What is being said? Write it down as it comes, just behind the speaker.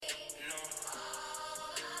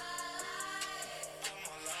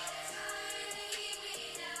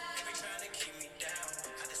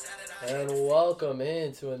And welcome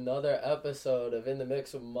into another episode of In the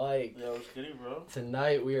Mix with Mike. Yo, what's good, bro?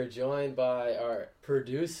 Tonight we are joined by our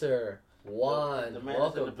producer, Juan. The man is in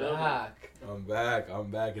Welcome the building. back. I'm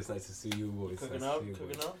back. It's nice to see you boys. Cooking nice up to see you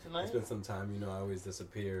boys. tonight? It's been some time. I always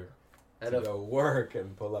disappear And to of, go work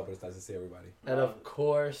and pull up, but it's nice to see everybody. and of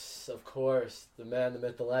course, the man, the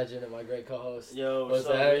myth, the legend, and my great co-host. Yo, what's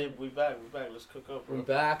Jose. up? We back. Let's cook up, bro. We're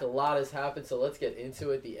back. A lot has happened, so let's get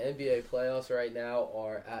into it. The NBA playoffs right now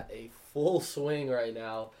are at a full swing right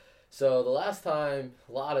now. So the last time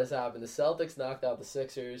a lot has happened, the Celtics knocked out the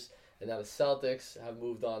Sixers, and now the Celtics have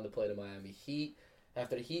moved on to play the Miami Heat.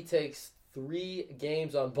 After the Heat takes 3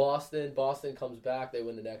 games on Boston comes back. They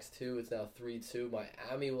win the next 2. It's now 3-2.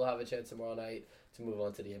 Miami will have a chance tomorrow night to move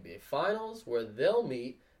on to the NBA Finals, where they'll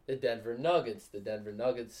meet the Denver Nuggets. The Denver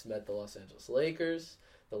Nuggets met the Los Angeles Lakers.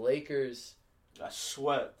 The Lakers got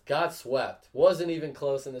swept. Wasn't even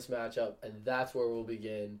close in this matchup, and that's where we'll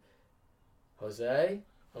begin. Jose,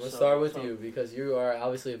 I'm going to start with you because you are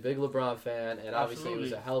obviously a big LeBron fan, and obviously it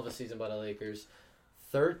was a hell of a season by the Lakers.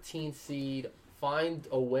 13th seed, find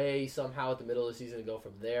a way somehow at the middle of the season to go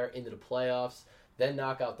from there into the playoffs, then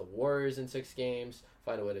knock out the Warriors in 6 games,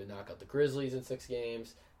 find a way to knock out the Grizzlies in 6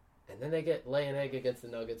 games, and then they lay an egg against the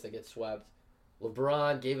Nuggets. They get swept.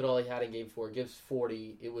 LeBron gave it all he had in Game 4, gives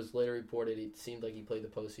 40. It was later reported it seemed like he played the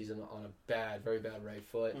postseason on a very bad right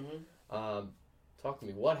foot. Mm-hmm. Talk to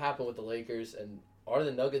me. What happened with the Lakers, and are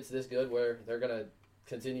the Nuggets this good where they're going to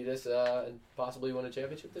continue this and possibly win a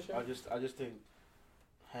championship this year? I just think,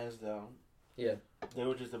 hands down, Yeah. they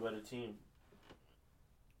were just a better team.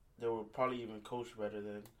 They were probably even coached better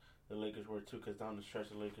than the Lakers were, too, because down the stretch,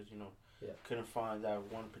 the Lakers, couldn't find that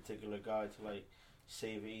one particular guy to,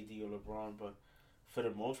 save AD or LeBron. But for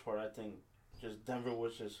the most part, I think just Denver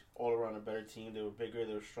was just all around a better team. They were bigger.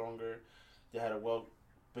 They were stronger. They had a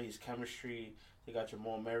well-based chemistry. They got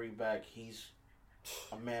Jamal Murray back. He's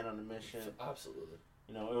a man on a mission. Absolutely.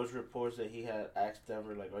 It was reports that he had asked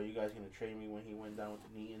Denver, are you guys going to trade me when he went down with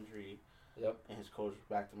the knee injury? Yep. And his coach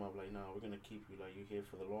backed him up, no, we're going to keep you. You're here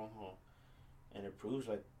for the long haul. And it proves,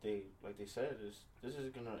 they said, this is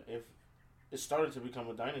going to, if it's starting to become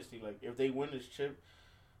a dynasty, if they win this chip,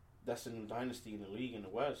 that's a new dynasty in the league in the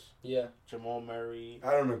West. Yeah. Jamal Murray.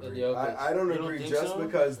 I don't agree. I don't agree just so?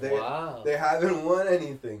 because they haven't won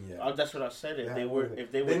anything yet. That's what I said.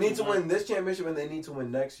 They need to win this championship and they need to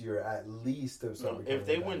win next year at least. If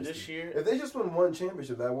they win this year, if they just win one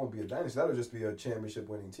championship, that won't be a dynasty. That'll just be a championship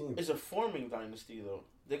winning team. It's a forming dynasty though.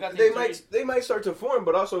 They might start to form,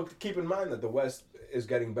 but also keep in mind that the West is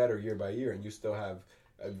getting better year by year, and you still have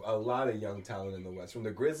a lot of young talent in the West. From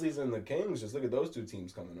the Grizzlies and the Kings, just look at those 2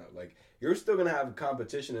 teams coming up. You're still going to have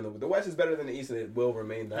competition. The West is better than the East, and it will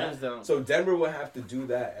remain that. So Denver will have to do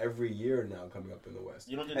that every year now coming up in the West.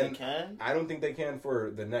 You don't think they can? I don't think they can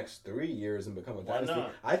for the next 3 years and become a dynasty.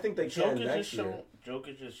 Not? I think they can next year.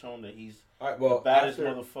 Jokic has shown that he's the baddest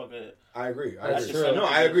motherfucker. I agree. That's true. No,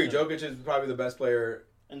 I agree. Jokic is probably the best player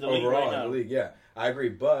in the overall league in the league. Yeah, I agree.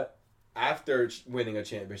 But after winning a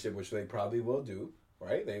championship, which they probably will do,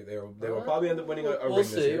 right? They will probably end up winning a ring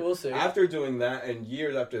this year. We'll see. After doing that, and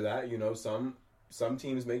years after that, some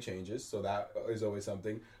teams make changes, so that is always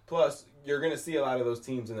something. Plus, you're going to see a lot of those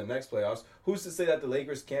teams in the next playoffs. Who's to say that the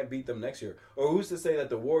Lakers can't beat them next year? Or who's to say that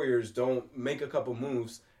the Warriors don't make a couple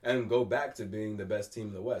moves and go back to being the best team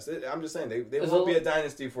in the West? I'm just saying, they won't be a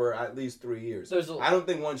dynasty for at least 3 years. I don't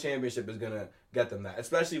think one championship is going to get them that,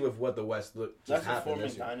 especially with what the West just happened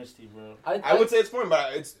this year. That's a forming dynasty, bro. I would say it's forming,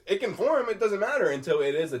 but it can form. It doesn't matter until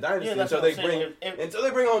it is a dynasty. Yeah, until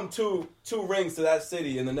they bring home two rings to that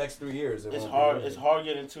city in the next 3 years. It's hard. It's hard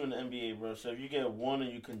getting 2 in the NBA, bro. So if you get 1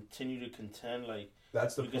 and you continue to contend,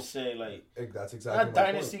 that's the you could say that's exactly not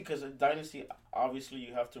dynasty, because a dynasty obviously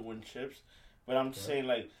you have to win chips. But I'm just saying,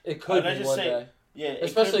 it could be one day. Yeah,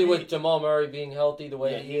 especially with Jamal Murray being healthy the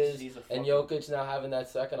way he is, he's and Jokic now having that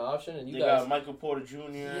second option, and you got Michael Porter Jr.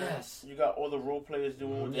 Yes, you got all the role players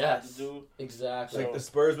doing what they have to do. Exactly. The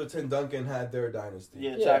Spurs with Tim Duncan had their dynasty.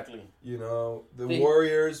 Yeah, exactly. The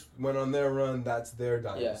Warriors went on their run. That's their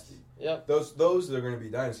dynasty. Yep. Those are going to be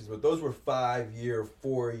dynasties, but those were 5-year,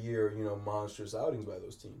 4-year, monstrous outings by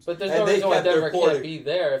those teams. But there's no reason why Denver can't be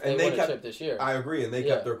there if they win a chip this year. I agree, and they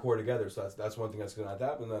kept their core together, so that's one thing that's going to have to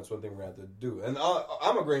happen, and that's one thing we're going to have to do. And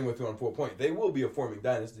I'm agreeing with you on 4 point. They will be a forming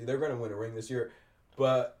dynasty. They're going to win a ring this year,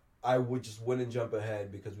 but I wouldn't jump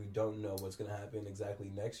ahead because we don't know what's going to happen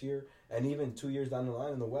exactly next year, and even 2 years down the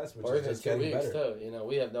line in the West, which is just getting better. Too.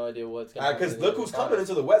 We have no idea what's going to happen. Because look who's coming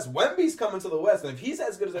into the West. Wemby's coming to the West, and if he's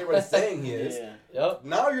as good as everybody's saying he is,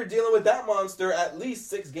 now you're dealing with that monster at least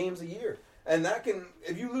 6 games a year, and that can,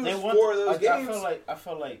 if you lose 4 of those games, I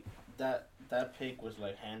felt like that that pick was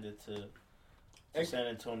like handed to San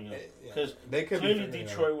Antonio because clearly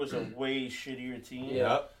Detroit was a way shittier team.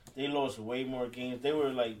 Yep. They lost way more games. They were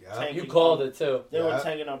like tanking. You called it too. They were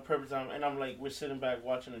tanking on purpose. And I'm like, we're sitting back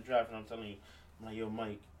watching the draft, and I'm telling you, I'm like, yo,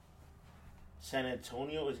 Mike, San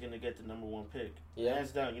Antonio is gonna get the number 1 pick,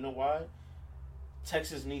 hands down. You know why?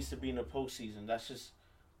 Texas needs to be in the postseason. That's just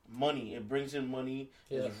money. It brings in money.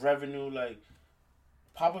 There's revenue. Like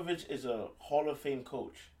Popovich is a Hall of Fame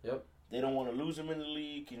coach. Yep. They don't want to lose him in the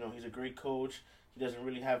league. You know, he's a great coach. He doesn't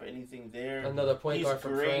really have anything there. Another point guard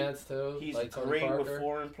from France too. He's like great with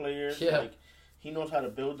foreign players. Yeah. Like he knows how to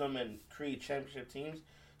build them and create championship teams.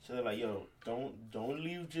 So they're like, yo, don't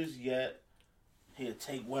leave just yet. Here,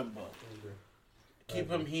 take Wemba.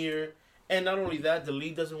 Keep him here. And not only that, the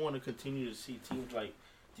league doesn't want to continue to see teams like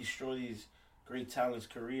destroy these great talents'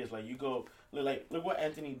 careers. Like you go, look what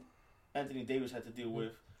Anthony Davis had to deal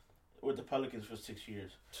with the Pelicans for 6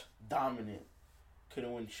 years. Dominant.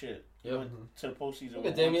 Couldn't win shit. Yep. Went to the postseason. Look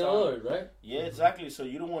at Damian Lillard, right? Yeah, exactly. So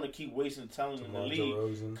you don't want to keep wasting talent in the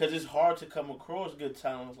league because it's hard to come across good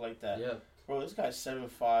talents like that. Yeah. Bro, this guy's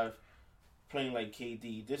 7'5", playing like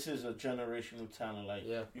KD. This is a generational talent. Like,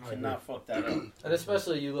 you cannot fuck that up. And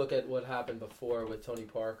especially you look at what happened before with Tony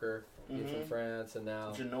Parker from France, and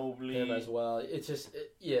now Ginobili him as well. It's just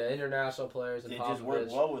international players and they Popovich, just work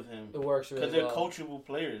well with him. It works really well because they're coachable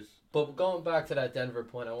players. But going back to that Denver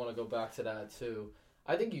point, I want to go back to that too.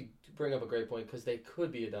 I think you bring up a great point because they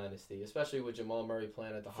could be a dynasty, especially with Jamal Murray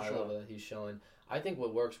playing at the high level that he's showing. I think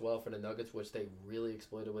what works well for the Nuggets, which they really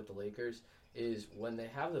exploited with the Lakers, is when they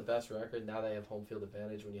have the best record, now they have home field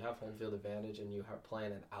advantage. When you have home field advantage and you are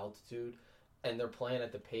playing at altitude and they're playing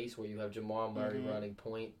at the pace where you have Jamal Murray running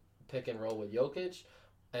point, pick and roll with Jokic,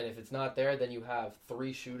 and if it's not there, then you have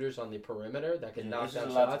 3 shooters on the perimeter that can knock down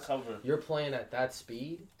shots. You're playing at that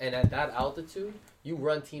speed and at that altitude, you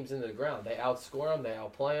run teams into the ground. They outscore them, they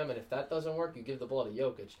outplay them, and if that doesn't work, you give the ball to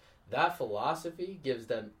Jokic. That philosophy gives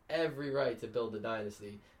them every right to build a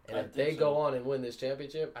dynasty. And if they go on and win this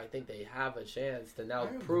championship, I think they have a chance to now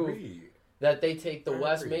prove that they take the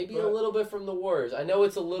West maybe a little bit from the Warriors. I know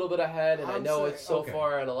it's a little bit ahead, and I know it's so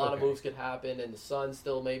far, and a lot of moves could happen, and the Suns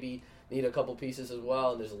still maybe need a couple pieces as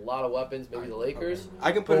well, and there's a lot of weapons, maybe the Lakers.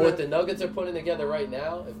 I can put but what the Nuggets are putting together right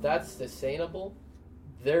now, if that's sustainable,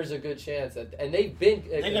 there's a good chance that, and they've been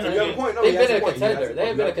a contender. They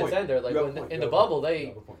have been a contender. Like in the bubble,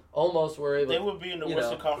 they almost were able. They would be in the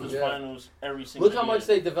Western Conference Finals every single year. Look how much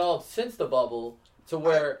they developed since the bubble to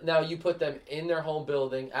where now you put them in their home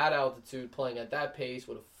building at altitude, playing at that pace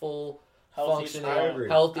with a full functioning,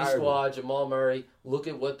 healthy squad. Jamal Murray. Look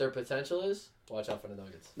at what their potential is. Watch out for the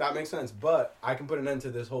Nuggets. That makes sense, but I can put an end to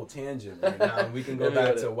this whole tangent right now, and we can go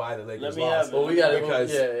back to why the Lakers lost. Because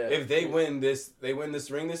if they win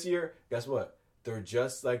this ring this year, guess what? They're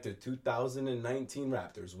just like the 2019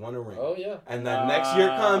 Raptors, won a ring. Oh yeah. And then next year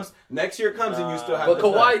comes, and you still have. But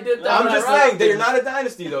Kawhi did that. I'm just saying they're not a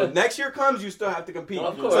dynasty though. Next year comes, you still have to compete.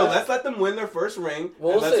 Of course. So let's let them win their first ring.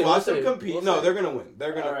 Let's watch them compete. No, they're gonna win.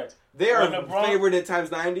 They're gonna. Right. They are favored at times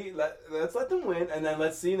 90. Let's let them win, and then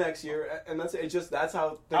let's see next year. And that's it. It's just that's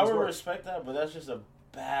how things work. I would respect that, but that's just a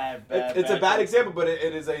bad. It's a bad example, but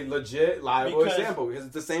it is a legit, liable example because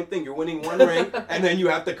it's the same thing. You're winning one ring, and then you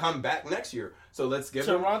have to come back next year. So let's give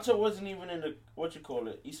Toronto wasn't even in the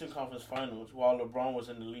Eastern Conference Finals while LeBron was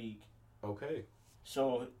in the league. Okay.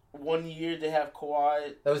 So 1 year they have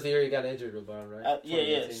Kawhi. That was the year he got injured, LeBron, right?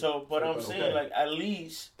 Yeah. So, but I'm saying like at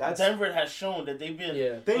least Denver has shown that they've been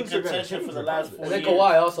in contention for the last 4 years. And then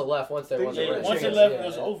Kawhi also left once they won the ring. Once they left, it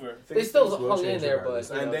was over. They still hung in there, but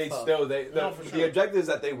and the objective is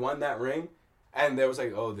that they won that ring. And they was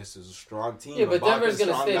like, oh, this is a strong team. Yeah, but Denver's going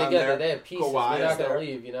to stay together. They have pieces. Kawhi they're not going to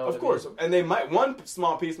leave, you know. Of course. And they might, one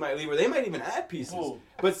small piece might leave, or they might even add pieces. Ooh.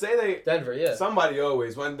 But say they... Denver, yeah. Somebody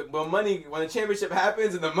always. When the championship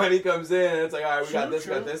happens and the money comes in, and it's like, all right, we got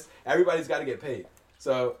this. Everybody's got to get paid.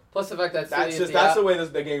 So... Plus the fact that that's the way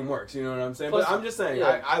the game works, you know what I'm saying? Plus, but I'm just saying,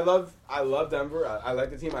 I love Denver. I like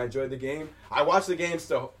the team. I enjoyed the game. I watched the game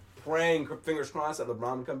still. Praying, fingers crossed, that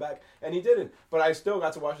LeBron would come back, and he didn't. But I still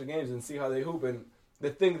got to watch the games and see how they hoop. And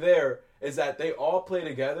the thing there is that they all play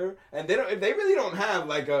together, and they really don't have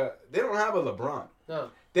they don't have a LeBron.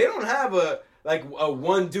 No, they don't have a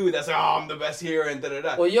one dude that's like, oh, I'm the best here and da da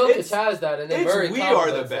da. Well, Jokic has that, and then Murray we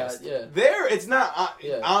are the best. That, it's not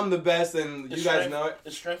I'm the best, and you guys know it.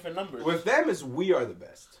 It's strength in numbers. With them, it's we are the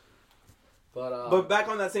best. But back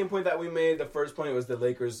on that same point that we made, the first point was the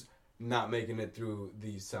Lakers not making it through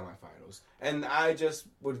the semifinals. And I just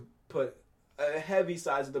would put a heavy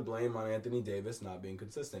size of the blame on Anthony Davis not being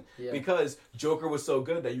consistent. Yeah. Because Joker was so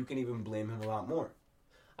good that you can even blame him a lot more.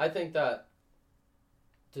 I think that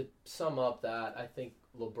to sum up that, I think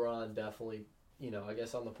LeBron definitely, I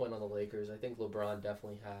guess on the point on the Lakers, I think LeBron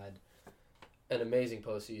definitely had an amazing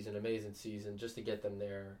postseason, amazing season. Just to get them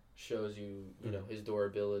there shows you, his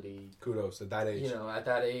durability. Kudos at that age. At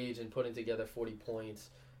that age and putting together 40 points.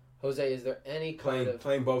 Jose, is there any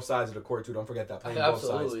playing both sides of the court too? Don't forget that playing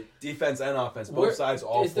absolutely. both sides, defense and offense, both sides,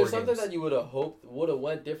 all 4 games. Is there something that you would have hoped would have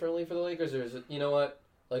went differently for the Lakers, or is it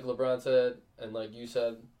like LeBron said and like you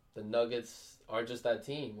said, the Nuggets are just that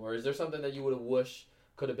team, or is there something that you would have wished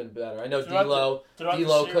could have been better? I know D'Lo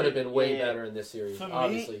could have been way better in this series.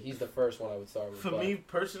 Obviously, he's the first one I would start with. For me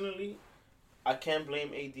personally, I can't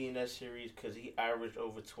blame AD in that series because he averaged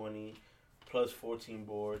over 20 plus 14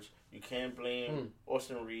 boards. You can't blame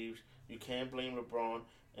Austin Reeves. You can't blame LeBron,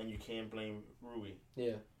 and you can't blame Rui.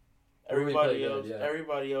 Yeah.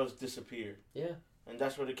 Everybody else disappeared. Yeah. And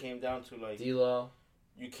that's what it came down to. Like D'Lo.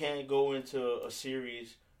 You can't go into a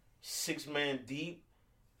series 6-man deep,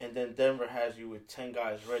 and then Denver has you with 10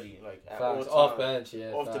 guys ready, like at all times. Off bench,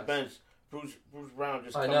 yeah. Off the bench. Bruce Brown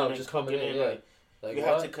just coming in. Yeah. Like you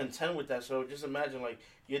have to contend with that. So just imagine, like,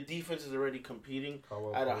 your defense is already competing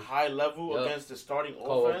at a high level against the starting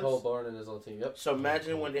offense. Cole Barn and his own team. Yep. So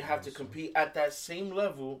imagine when they have to compete at that same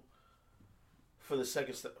level for the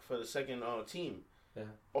second team. Yeah.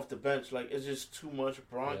 Off the bench, like, it's just too much.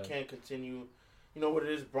 Braun can't continue. You know what it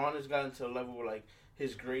is? Braun has gotten to a level where, like,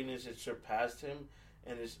 his greatness has surpassed him,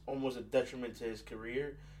 and it's almost a detriment to his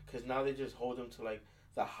career because now they just hold him to, like,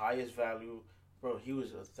 the highest value. Bro, he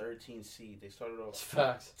was a 13 seed. They started off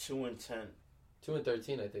 2-10.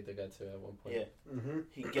 2-13, I think they got to at one point. Yeah. Mm-hmm.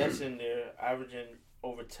 He gets in there, averaging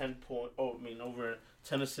over 10 over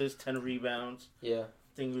 10 assists, 10 rebounds. Yeah.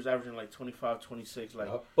 I think he was averaging like 25, 26. Like,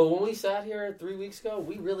 but when we sat here 3 weeks ago,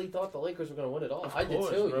 we really thought the Lakers were going to win it all. I did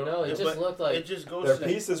too, bro. It just looked like... It just goes their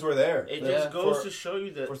pieces were there. It just goes to show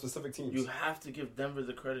you that for specific teams, you have to give Denver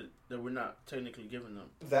the credit that we're not technically giving them.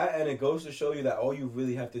 That, and it goes to show you that all you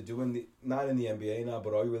really have to do not in the NBA now,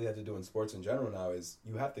 but all you really have to do in sports in general now is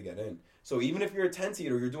you have to get in. So even if you're a 10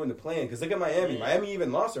 seed or you're doing the play-in, because look at Miami. Yeah. Miami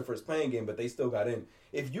even lost their first play-in game, but they still got in.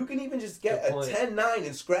 If you can even just get a 10-9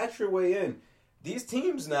 and scratch your way in, these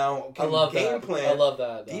teams now can game plan. I love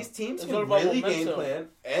that. These teams can really game plan.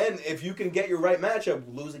 And if you can get your right matchup,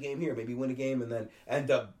 lose a game here, maybe win a game, and then end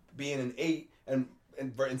up being an 8, and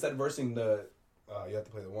instead of versing the... you have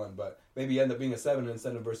to play the 1, but maybe you end up being a 7, and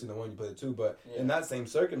instead of versing the 1, you play the 2. But in that same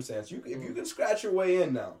circumstance, if you can scratch your way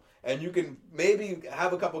in now, and you can maybe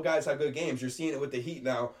have a couple guys have good games. You're seeing it with the Heat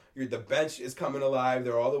now. The bench is coming alive.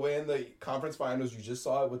 They're all the way in the conference finals. You just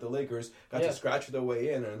saw it with the Lakers. Got to scratch their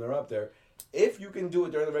way in, and they're up there. If you can do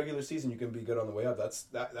it during the regular season, you can be good on the way up.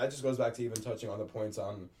 That just goes back to even touching on the points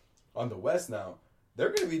on the West now. They're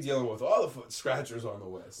going to be dealing with all the foot scratchers on the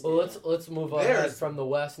West. Well, let's move on from the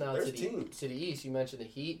West now to the East. You mentioned the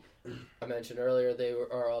Heat. I mentioned earlier they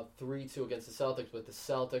are up 3-2 against the Celtics, but the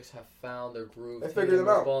Celtics have found their groove. They figured them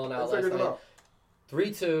out.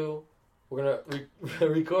 3-2. We're going to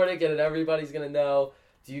record it, get it. Everybody's going to know.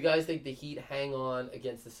 Do you guys think the Heat hang on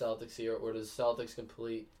against the Celtics here, or does Celtics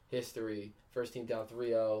complete history, first team down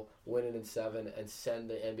 3-0, winning in 7, and send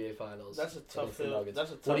the NBA Finals? That's a tough hill.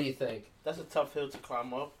 What do you think? That's a tough hill to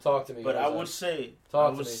climb up. Talk to me. But I would say,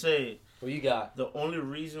 what you got? The only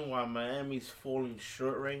reason why Miami's falling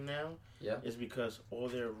short right now is because all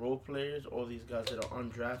their role players, all these guys that are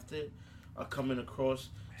undrafted, are coming across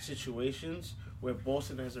situations where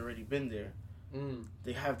Boston has already been there.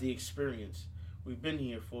 They have the experience. We've been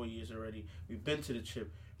here 4 years already. We've been to the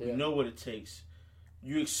chip. We know what it takes.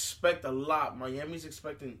 You expect a lot. Miami's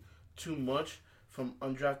expecting too much from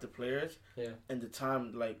undrafted players. Yeah. And the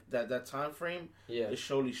time, like that time frame is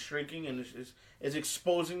surely shrinking, and it's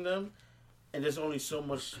exposing them. And there's only so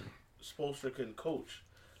much Spoelstra can coach.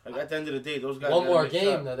 Like at the end of the day, those guys. One more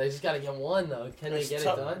game though. They just got to get one though. Can they get it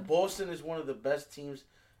done? Boston is one of the best teams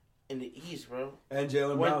in the East, bro. And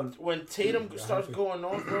Jaylen Brown. When Tatum starts going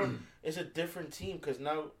off, bro, it's a different team because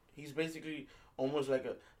now he's basically almost like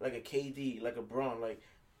a KD, like a Braun. Like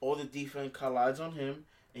all the defense collides on him,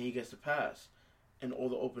 and he gets the pass, and all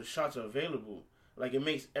the open shots are available. Like it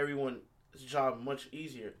makes everyone's job much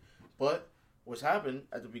easier. But what's happened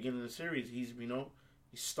at the beginning of the series, he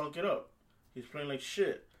stunk it up. He's playing like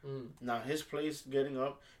shit. Now his play's getting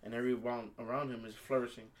up, and everyone around him is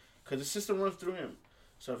flourishing because the system runs through him.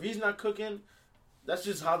 So if he's not cooking, that's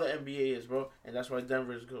just how the NBA is, bro. And that's why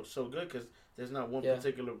Denver is so good because there's not one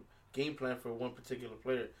particular game plan for one particular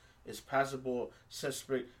player. It's pass the ball, set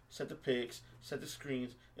the picks, set the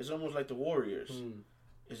screens. It's almost like the Warriors.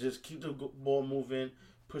 It's just keep the ball moving,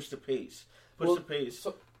 push the pace.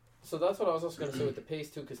 So that's what I was also going to say with the pace,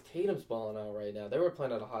 too, because Tatum's balling out right now. They were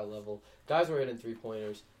playing at a high level. Guys were hitting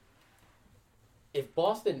three-pointers. If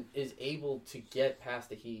Boston is able to get past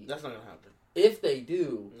the Heat... That's not going to happen. If they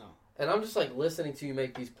do... No. And I'm just, like, listening to you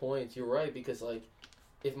make these points. You're right, because, like,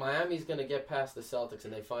 if Miami's going to get past the Celtics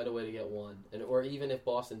and they find a way to get one, or even if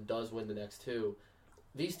Boston does win the next two,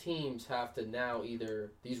 these teams have to now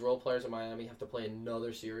either... These role players in Miami have to play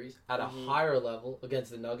another series at a higher level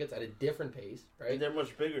against the Nuggets at a different pace, right? And they're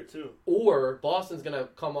much bigger, too. Or Boston's going to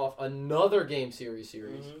come off another game series,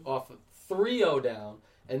 off 3-0 down,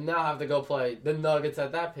 and now have to go play the Nuggets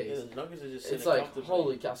at that pace. Yeah, the Nuggets are just sitting it's like,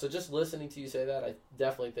 holy cow. So just listening to you say that, I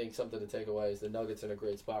definitely think something to take away is the Nuggets are in a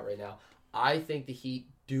great spot right now. I think the Heat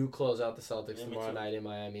do close out the Celtics tomorrow night in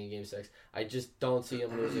Miami in Game 6. I just don't see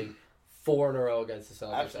them losing 4 in a row against the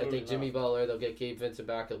Celtics. Absolutely I think Jimmy Butler, they'll get Gabe Vincent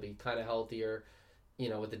back. He'll be kind of healthier,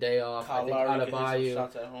 with the day off. Kyle I think Lowry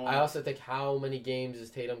Adebayo. I also think how many games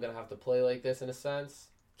is Tatum going to have to play like this in a sense?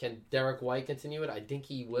 Can Derek White continue it? I think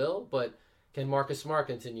he will, but can Marcus Smart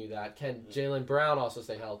continue that? Can Jaylen Brown also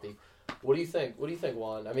stay healthy? What do you think? What do you think,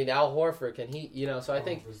 Juan? I mean, Al Horford, can he, so I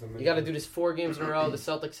think you got to do this 4 games in a row. The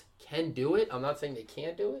Celtics can do it. I'm not saying they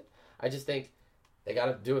can't do it. I just think they got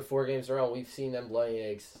to do it 4 games in a row. We've seen them laying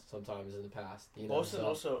eggs sometimes in the past. Boston.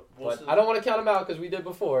 But I don't want to count them out because we did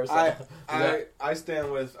before. So. I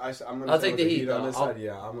stand with. I'll take the Heat on this side.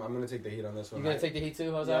 Yeah, I'm going to take the Heat on this one. You going to take the Heat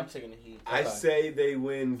too, Jose? Yeah, I'm taking the Heat. I say they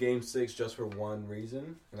win Game 6 just for one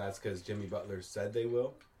reason, and that's because Jimmy Butler said they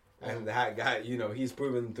will. And that guy, he's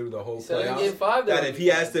proven through the whole playoffs Game 5 that if he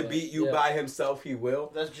has to beat you by himself, he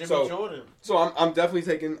will. That's Jimmy Jordan. So I'm definitely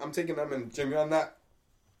taking them and Jimmy on that.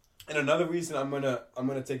 And another reason I'm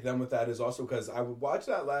gonna take them with that is also because I would watch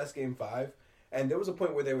that last Game 5, and there was a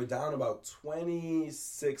point where they were down about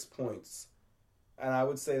 26 points, and I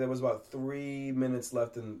would say there was about 3 minutes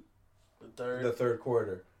left in the third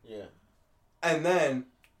quarter. Yeah, and then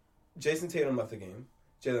Jason Tatum left the game.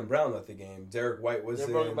 Jaylen Brown left the game. Derek White was in.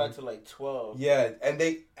 They brought it back to like 12. Yeah, and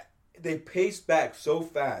they paced back so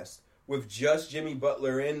fast with just Jimmy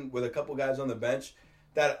Butler in with a couple guys on the bench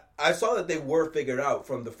that I saw that they were figured out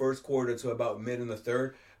from the first quarter to about mid in the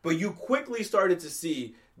third. But you quickly started to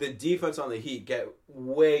see the defense on the Heat get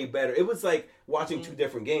way better. It was like watching 2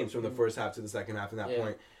 different games from the first half to the second half at that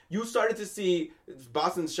point. You started to see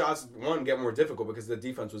Boston's shots, get more difficult because the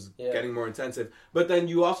defense was getting more intensive. But then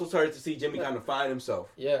you also started to see Jimmy kind of find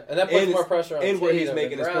himself. Yeah, and that puts more pressure on Tatum where he's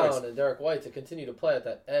making and his Brown points. And Derek White to continue to play at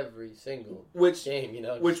that every single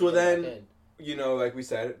game. Which will then, like we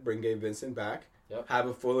said, bring Gabe Vincent back. Yep. Have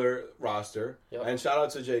a fuller roster, and shout out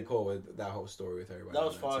to J. Cole with that whole story with everybody. That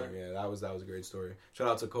was fun. Yeah, that was a great story. Shout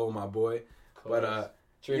out to Cole, my boy. But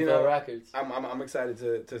Dreamville Records. I'm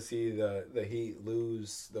excited to see the Heat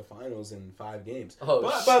lose the finals in 5 games. Oh,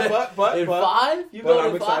 but in 5? You but go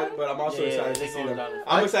I'm to 5? excited. But I'm also excited to see them.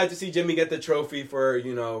 I'm excited to see Jimmy get the trophy for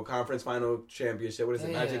conference final championship. What is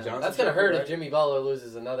it, Magic Johnson? That's gonna hurt if Jimmy Butler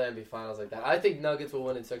loses another NBA Finals like that. I think Nuggets will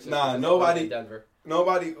win in 6. Nah, nobody. Denver.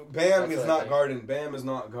 Bam is not guarding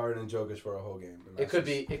Jokic for a whole game. It could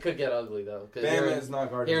get ugly though. Bam is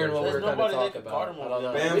not guarding. Hearing what we're going to talk about, I don't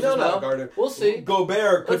know. Bam we don't know. Guarding. We'll see.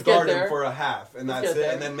 Gobert could guard him for a half, and that's it.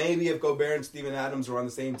 There. And then maybe if Gobert and Steven Adams were on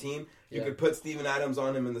the same team, you could put Steven Adams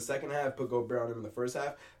on him in the second half, put Gobert on him in the first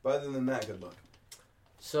half. But other than that, good luck.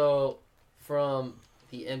 So, from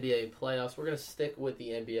the NBA playoffs, we're going to stick with the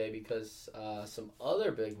NBA because some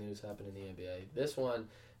other big news happened in the NBA. This one,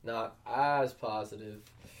 not as positive.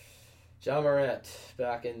 Ja Morant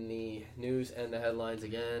back in the news and the headlines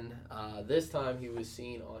again. This time he was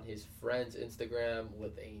seen on his friend's Instagram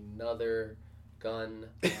with another gun,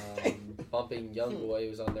 bumping young boy. It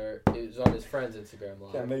was on his friend's Instagram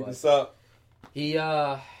live. Can't make this up. He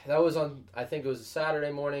that was on, I think it was a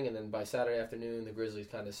Saturday morning, and then by Saturday afternoon the Grizzlies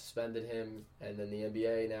kind of suspended him, and then the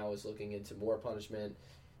NBA now is looking into more punishment.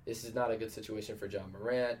 This is not a good situation for Ja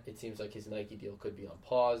Morant. It seems like his Nike deal could be on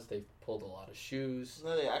pause. They've pulled a lot of shoes.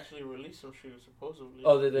 No, they actually released some shoes, supposedly.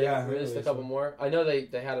 Oh, did they release a couple more? I know they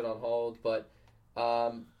had it on hold, but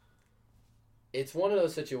it's one of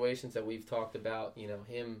those situations that we've talked about,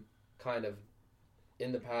 him kind of,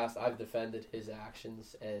 in the past, I've defended his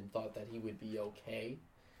actions and thought that he would be okay,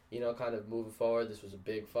 kind of moving forward. This was a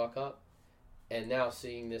big fuck up. And now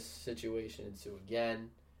seeing this situation ensue again,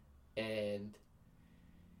 and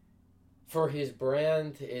for his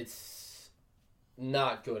brand, it's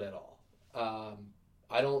not good at all.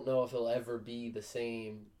 I don't know if he'll ever be the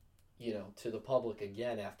same, to the public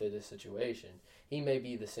again after this situation. He may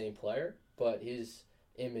be the same player, but his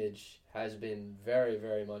image has been very,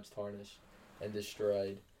 very much tarnished and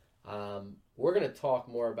destroyed. We're going to talk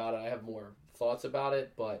more about it. I have more thoughts about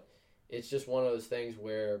it, but it's just one of those things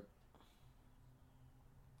where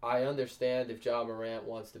I understand if Ja Morant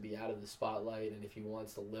wants to be out of the spotlight and if he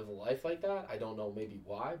wants to live a life like that. I don't know maybe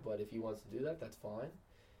why, but if he wants to do that, that's fine.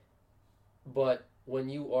 But when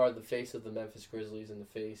you are the face of the Memphis Grizzlies and the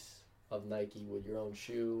face of Nike with your own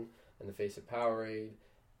shoe and the face of Powerade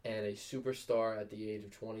and a superstar at the age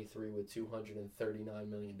of 23 with $239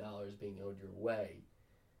 million being owed your way,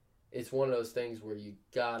 it's one of those things where you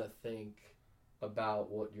gotta think about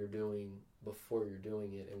what you're doing before you're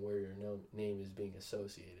doing it and where your name is being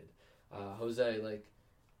associated. Jose,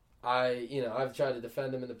 I've tried to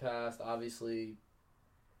defend him in the past. Obviously,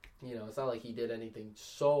 it's not like he did anything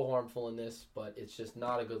so harmful in this, but it's just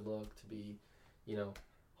not a good look to be,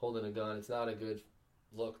 holding a gun. It's not a good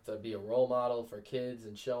look to be a role model for kids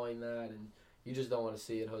and showing that, and you just don't want to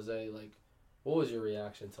see it. Jose, what was your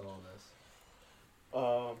reaction to all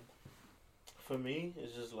this? For me,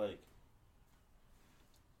 it's just like,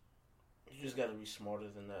 you just gotta be smarter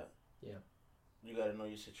than that. Yeah. You gotta know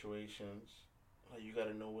your situations. You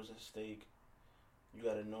gotta know what's at stake. You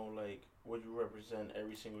gotta know, what you represent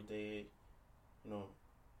every single day.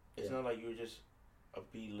 It's not like you're just a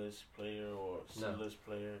B-list player or C-list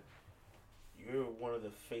player. You're one of the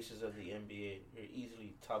faces of the NBA. You're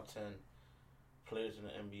easily top 10 players in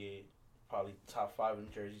the NBA. Probably top 5 in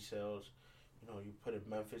jersey sales. You put a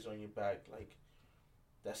Memphis on your back.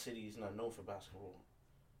 That city is not known for basketball.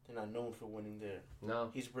 They're not known for winning there. No.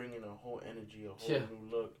 He's bringing a whole energy, a whole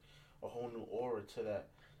new look, a whole new aura to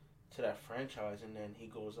that franchise, and then he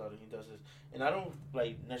goes out and he does this. And I don't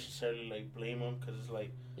necessarily blame him, because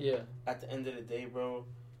it's at the end of the day, bro,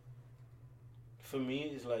 for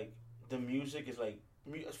me it's the music is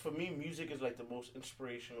for me music is the most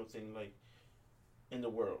inspirational thing in the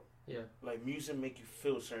world. Yeah. Music make you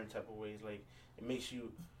feel certain type of ways. It makes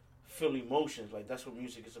you feel emotions. That's what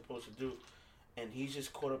music is supposed to do. And he's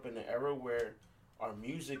just caught up in an era where our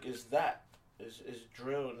music is that. Is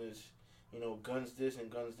drill and is, guns this and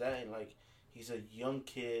guns that. And, he's a young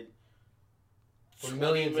kid. For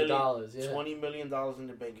millions of dollars, yeah. $20 million in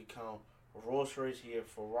the bank account. Rolls Royce here.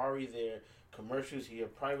 Ferrari there. Commercials here.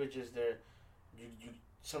 Private jets there. You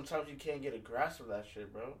sometimes you can't get a grasp of that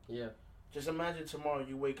shit, bro. Yeah. Just imagine tomorrow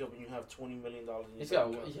you wake up and you have $20 million in your bank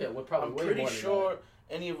account. We're probably I'm way pretty more than sure that.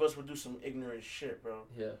 Any of us would do some ignorant shit, bro.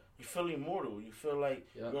 Yeah. You feel immortal. You feel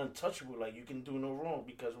you're untouchable. You can do no wrong,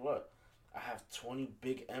 because what? I have 20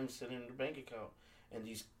 big M's sitting in the bank account. And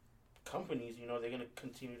these companies, they're going to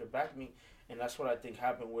continue to back me. And that's what I think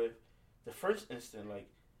happened with the first instant.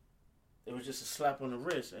 It was just a slap on the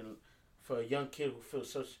wrist. And for a young kid who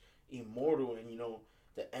feels such immortal and,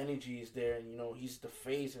 the energy is there, and, he's the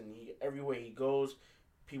face, and everywhere he goes,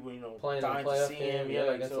 people, playing dying to see him.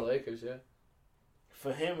 Against the Lakers, yeah.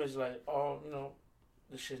 For him, it's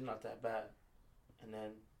this shit's not that bad. And then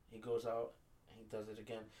he goes out and he does it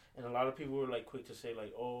again. And a lot of people were quick to say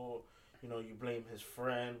you blame his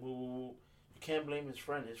friend. Woo, woo, woo. You can't blame his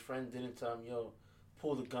friend. His friend didn't tell him,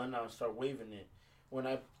 pull the gun out and start waving it. When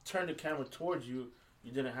I turned the camera towards you,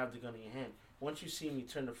 you didn't have the gun in your hand. Once you see me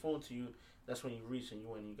turn the phone to you, that's when you reach and you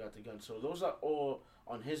went and you got the gun. So those are all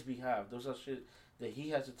on his behalf. Those are shit that he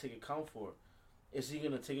has to take account for. Is he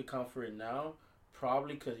going to take account for it now?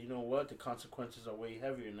 Probably, because you know what? The consequences are way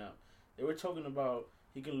heavier now. They were talking about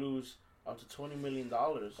he can lose up to $20 million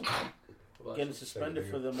getting suspended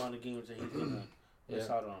for the amount of games that he's going to miss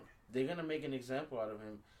out on. They're going to make an example out of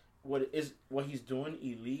him. What he's doing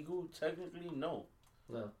illegal? Technically, no.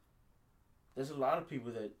 There's a lot of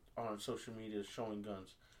people that are on social media showing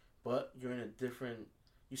guns. But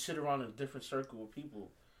you sit around in a different circle with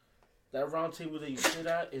people. That round table that you sit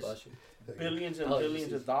at is billions and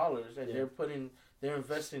billions of dollars, and they're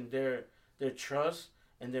investing their trust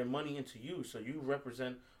and their money into you. So you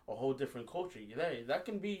represent a whole different culture. That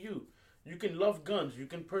can be you. You can love guns. You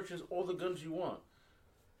can purchase all the guns you want,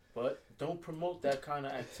 but don't promote that kind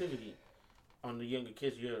of activity on the younger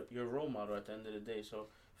kids. You're a role model at the end of the day. So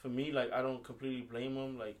for me, I don't completely blame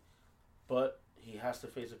him. But he has to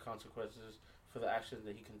face the consequences for the actions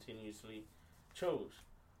that he continuously chose.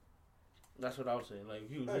 That's what I would say. I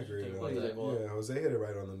agree. Jose hit it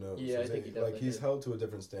right on the nose. Yeah, Jose, I think he definitely he's did. held to a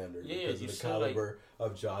different standard because of the caliber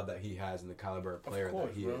of job that he has and the caliber of player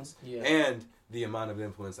that he is, and the amount of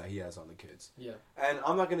influence that he has on the kids. Yeah. And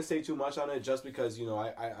I'm not going to say too much on it, just because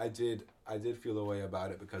I did feel the way about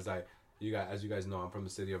it, because as you guys know, I'm from the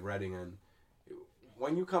city of Reading, and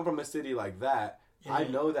when you come from a city like that, I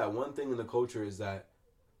know that one thing in the culture is that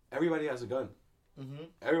everybody has a gun. Mm-hmm.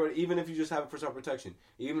 Everybody, even if you just have it for self-protection,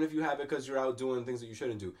 even if you have it because you're out doing things that you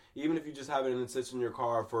shouldn't do, even if you just have it and it sits in your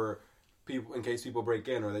car for people in case people break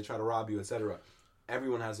in or they try to rob you, etc.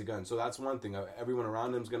 everyone has a gun. So that's one thing. Everyone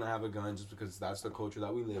around them is going to have a gun just because that's the culture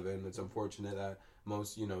that we live in. It's unfortunate that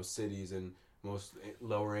most, cities and most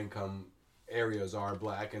lower income areas are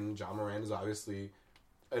black, and John Moran is obviously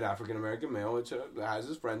an African American male, which has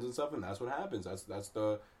his friends and stuff, and that's what happens.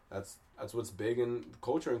 That's what's big in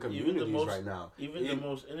culture and communities right now. Even the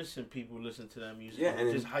most innocent people listen to that music. Yeah, and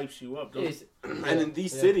it just hypes you up. And in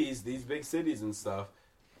these cities, these big cities and stuff,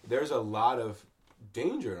 there's a lot of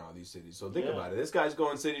danger in all these cities. So think about it. This guy's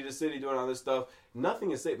going city to city doing all this stuff.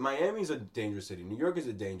 Nothing is safe. Miami's a dangerous city. New York is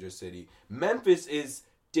a dangerous city. Memphis is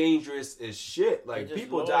dangerous as shit. Like,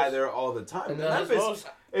 people die there all the time. Memphis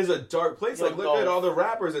is a dark place. Like, look at all the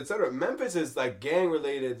rappers, etc. Memphis is like gang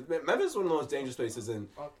related. Memphis is one of the most dangerous places in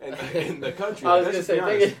the country. I was gonna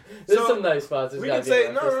say, there's some nice spots. We can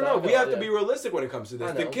say no. We have to be realistic when it comes to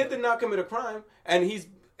this. The kid did not commit a crime, and he's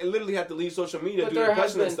literally have to leave social media due to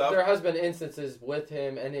depression and stuff. There has been instances with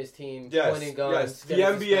him and his team pointing guns. Yes, the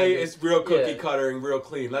NBA is real cookie cutter and real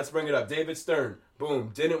clean. Let's bring it up. David Stern,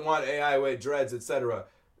 boom, didn't want AI with dreads, etc.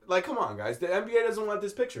 Like, come on, guys. The NBA doesn't want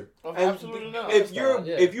this picture. Absolutely not.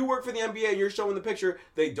 If you work for the NBA and you're showing the picture,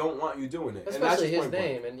 they don't want you doing it. Especially his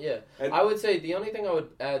name. And I would say the only thing I would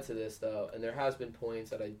add to this, though, and there has been points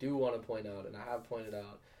that I do want to point out, and I have pointed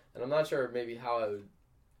out, and I'm not sure maybe how I would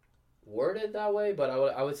word it that way, but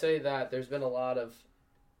I would say that there's been a lot of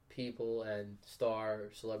people and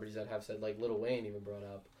celebrities that have said, like Lil Wayne even brought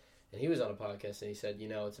up, and he was on a podcast and he said,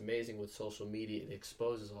 it's amazing with social media, it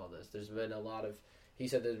exposes all this. He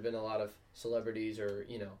said there's been a lot of celebrities or,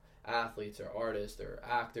 athletes or artists or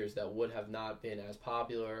actors that would have not been as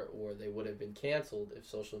popular, or they would have been canceled if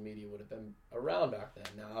social media would have been around back then.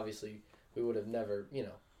 Now, obviously, we would have never,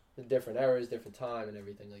 different eras, different time and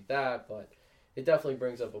everything like that, but it definitely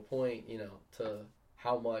brings up a point, to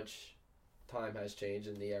how much time has changed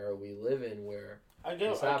in the era we live in, where I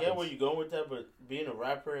get where you're going with that, but being a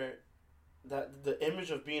rapper, that the image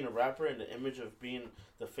of being a rapper and the image of being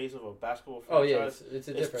the face of a basketball franchise,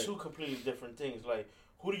 it's two completely different things. Like,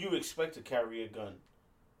 who do you expect to carry a gun?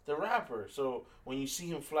 The rapper. So when you see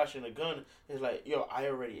him flashing a gun, it's like, yo, I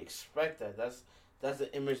already expect that. That's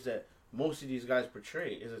the image that most of these guys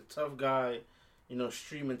portray. Is a tough guy,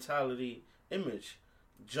 street mentality image.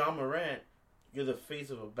 John Morant, you're the face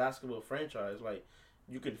of a basketball franchise. Like,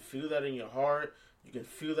 you can feel that in your heart. You can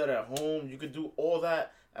feel that at home. You can do all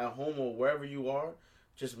that at home or wherever you are.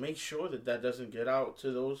 Just make sure that doesn't get out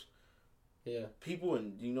to those people,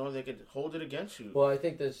 and they could hold it against you. Well, I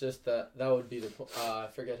think that's just that would be the I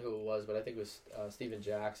forget who it was, but I think it was Steven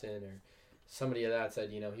Jackson or somebody of that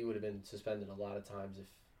said he would have been suspended a lot of times if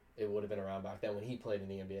it would have been around back then when he played in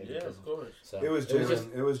the NBA. Yeah, of course. So it was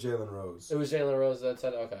Jalen Rose. It was Jalen Rose that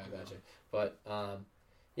said, okay, I got you. But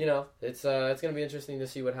it's going to be interesting to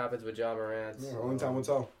see what happens with John Morant. Yeah, only time will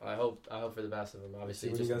tell. I hope for the best of him.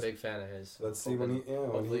 Obviously, just a big fan of his. Let's see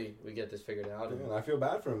hopefully we get this figured out. And I feel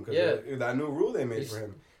bad for him because that new rule they made for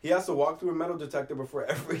him. He has to walk through a metal detector before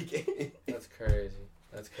every game. That's crazy.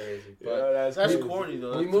 But that's corny,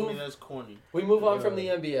 though. That's corny. We move on from the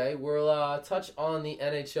NBA. We'll touch on the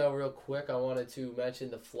NHL real quick. I wanted to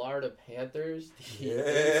mention the Florida Panthers.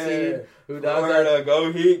 Florida,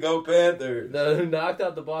 go Heat, go Panthers. Who knocked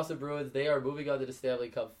out the Boston Bruins. They are moving on to the Stanley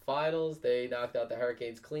Cup Finals. They knocked out the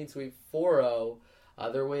Hurricanes clean sweep 4-0.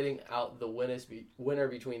 They're waiting out the winner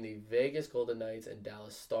between the Vegas Golden Knights and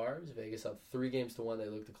Dallas Stars. Vegas up 3-1. They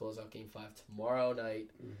look to close out Game 5 tomorrow night.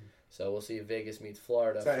 Mm-hmm. So we'll see if Vegas meets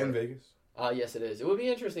Florida. Is that in Vegas? Yes, it is. It would be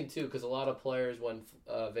interesting, too, because a lot of players, when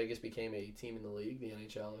Vegas became a team in the league, the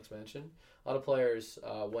NHL expansion, a lot of players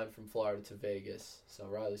went from Florida to Vegas. So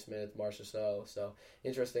Riley Smith, Marcia So. So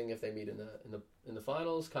interesting if they meet in the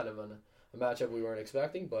finals. Kind of a matchup we weren't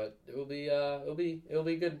expecting, but it'll be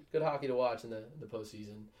good hockey to watch in the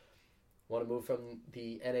postseason. Want to move from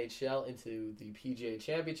the NHL into the PGA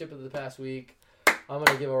Championship of the past week. I'm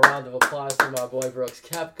going to give a round of applause to my boy Brooks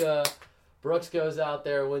Koepka. Brooks goes out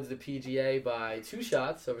there, wins the PGA by 2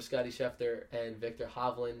 shots over Scotty Scheffler and Victor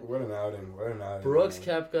Hovland. What an outing. Brooks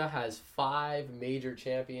Koepka has 5 major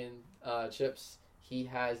championships. He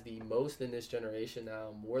has the most in this generation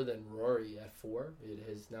now, more than Rory at 4. It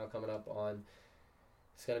is now coming up on,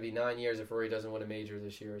 it's going to be 9 years if Rory doesn't win a major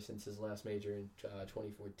this year since his last major in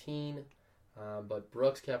 2014. But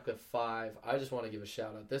Brooks Koepka 5. I just want to give a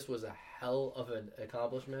shout out. This was a hell of an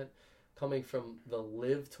accomplishment coming from the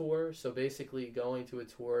Live Tour. So basically going to a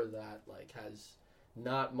tour that has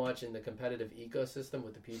not much in the competitive ecosystem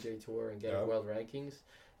with the PGA Tour and getting world rankings.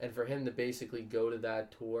 And for him to basically go to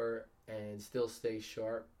that tour and still stay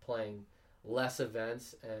sharp, playing less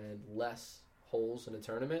events and less holes in a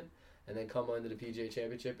tournament, and then come onto the PGA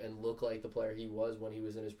Championship and look like the player he was when he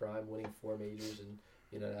was in his prime, winning 4 majors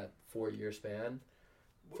in that 4-year span.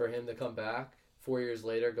 For him to come back 4 years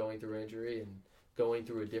later, going through injury and going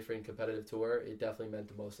through a different competitive tour, it definitely meant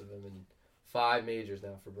the most of him. And 5 majors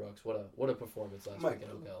now for Brooks. What a performance last week in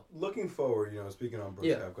Oak Hill. Looking forward, speaking on Brooks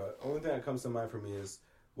Koepka, only thing that comes to mind for me is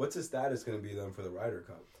what's his status going to be then for the Ryder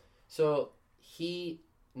Cup? So he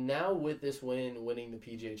now with this winning the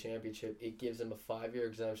PGA Championship, it gives him a 5-year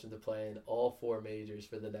exemption to play in all 4 majors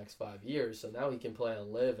for the next 5 years. So now he can play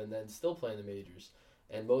on LIV and then still play in the majors.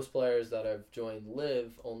 And most players that have joined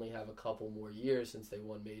LIV only have a couple more years since they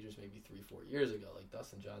won majors maybe 3-4 years ago, like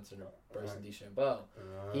Dustin Johnson or Bryson DeChambeau.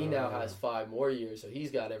 He now has 5 more years, so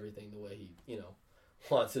he's got everything the way he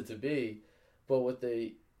wants it to be. But with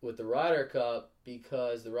the Ryder Cup,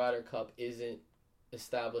 because the Ryder Cup isn't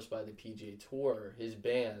established by the PGA Tour, his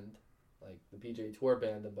band, like the PGA Tour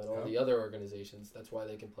banned him, but all the other organizations, that's why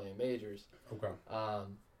they can play in majors. Okay.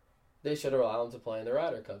 They should allow him to play in the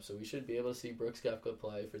Ryder Cup, so we should be able to see Brooks Koepka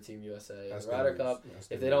play for Team USA in the Ryder Cup.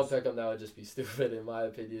 If they don't pick him, that would just be stupid, in my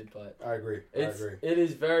opinion. But I agree. It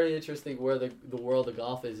is very interesting where the world of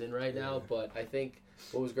golf is in right now. But I think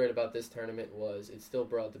what was great about this tournament was it still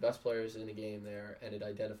brought the best players in the game there, and it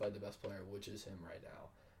identified the best player, which is him right now.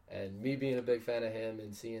 And me being a big fan of him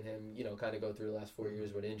and seeing him, kind of go through the last 4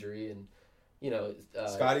 years with injury and.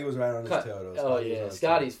 Scotty was right on his tail, though.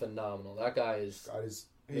 Scotty's phenomenal. That guy is.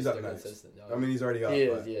 He's up next. I mean, he's already up. He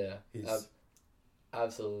is, yeah. He's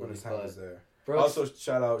absolutely. When his time is there. Brooks, also,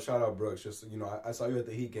 shout out Brooks. Just I saw you at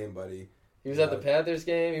the Heat game, buddy. He was at the Panthers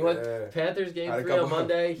game. He went Panthers game 3 on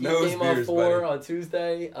Monday. Heat game on 4 on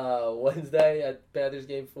Tuesday. Wednesday at Panthers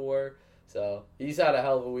game 4. So he's had a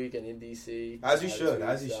hell of a weekend in DC. As he should,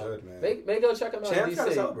 man. May go check him out in DC.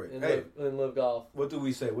 Gotta celebrate. In LIV Golf. What do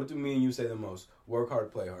we say? What do me and you say the most? Work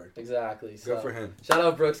hard, play hard. Exactly. Good for him. Shout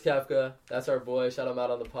out Brooks Koepka. That's our boy. Shout him out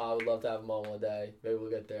on the pod. We'd love to have him on one day. Maybe we'll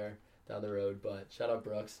get there down the road. But shout out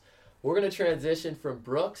Brooks. We're going to transition from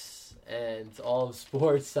Brooks and all of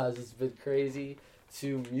sports, as it's been crazy,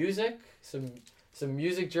 to music. Some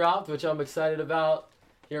music dropped, which I'm excited about.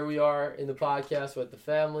 Here we are in the podcast with the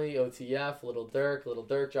family, OTF, Lil Durk. Lil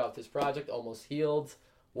Durk dropped his project, Almost Healed.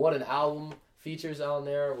 What an album. Features on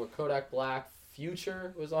there with Kodak Black.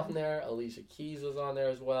 Future was on there. Alicia Keys was on there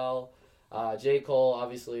as well. J. Cole,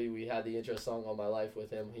 obviously, we had the intro song All My Life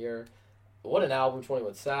with him here. What an album.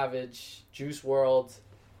 21 Savage, Juice WRLD,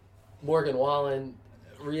 Morgan Wallen.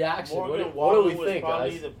 Reaction. What do we think,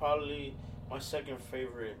 guys? Probably my second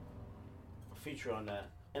favorite feature on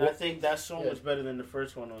that. And I think that song was better than the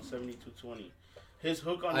first one on 7220. His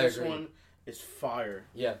hook on this one is fire.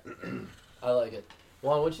 Yeah, I like it.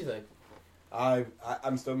 Juan, what you think?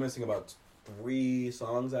 I'm still missing about 3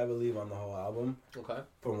 songs, I believe, on the whole album. Okay.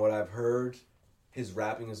 From what I've heard, his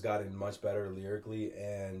rapping has gotten much better lyrically,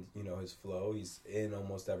 and his flow. He's in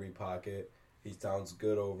almost every pocket. He sounds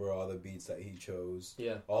good over all the beats that he chose.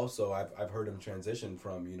 Yeah. Also, I've heard him transition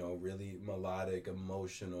from really melodic,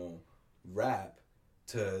 emotional rap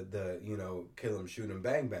to the kill him, shoot him,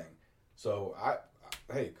 bang bang. So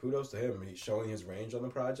hey, kudos to him. He's showing his range on the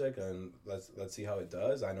project, and let's see how it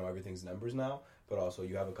does. I know everything's numbers now, but also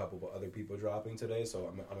you have a couple of other people dropping today,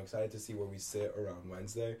 so I'm excited to see where we sit around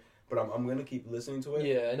Wednesday. But I'm gonna keep listening to it.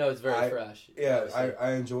 Yeah, I know it's very fresh. Yeah,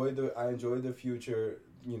 I enjoyed the future.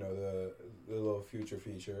 The little future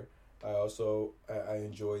feature. I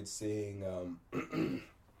enjoyed seeing.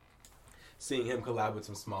 Seeing him collab with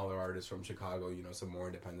some smaller artists from Chicago, some more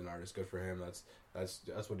independent artists, good for him. That's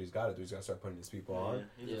what he's got to do. He's got to start putting his people on.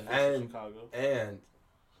 And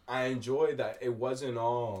I enjoyed that it wasn't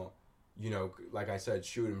all, like I said,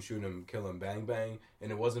 shoot him, kill him, bang bang, and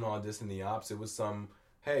it wasn't all this and the ops. It was some,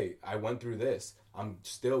 hey, I went through this. I'm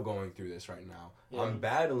still going through this right now. Yeah. I'm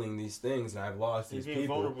battling these things, and I've lost these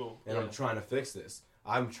people, and I'm trying to fix this.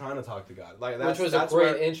 I'm trying to talk to God. Which was a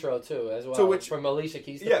great intro, too, as well. From Alicia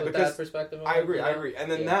Keys to put that perspective on. I agree.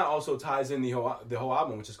 And then that also ties in the whole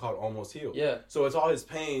album, which is called Almost Healed. Yeah. So it's all his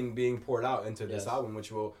pain being poured out into this album,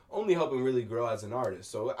 which will only help him really grow as an artist.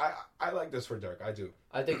 So I like this for Durk. I do.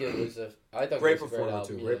 I think it was great performer,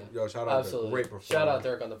 too. Yeah. Shout out Absolutely. Durk. Great performer. Shout out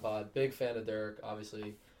Durk on the pod. Big fan of Durk,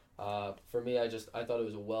 obviously. For me, I thought it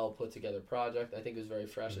was a well put together project. I think it was very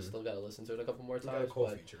fresh. I still got to listen to it a couple more times.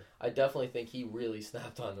 But I definitely think he really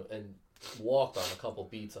snapped on and walked on a couple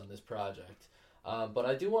beats on this project. But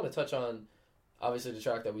I do want to touch on, obviously, the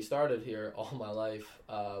track that we started here, All My Life,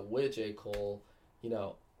 with J. Cole.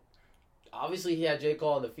 Obviously he had J.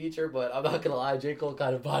 Cole on the feature, but I'm not going to lie, J. Cole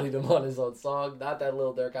kind of bodied him on his own song. Not that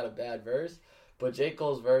Lil Durk had a bad verse, but J.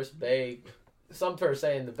 Cole's verse, some people are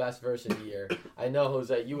saying the best verse of the year. I know,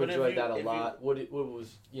 Jose, you enjoyed that a lot. What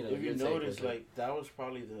was, you know, if you your take notice, with it? like, that was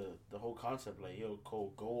probably the whole concept. Like, yo,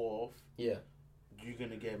 Cole, go off. Yeah. You're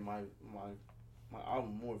gonna get my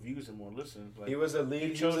album more views and more listens. Like, he was a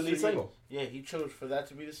lead single. Yeah, he chose for that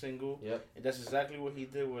to be the single. Yep. And that's exactly what he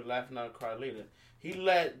did with Laugh Now Cry Later. He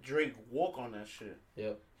let Drake walk on that shit.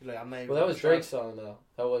 Yep. He's like, I'm not even. Well, that was Drake's song, though.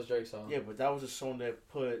 That was Drake's song. Yeah, but that was a song that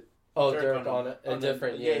put. Durk on it. A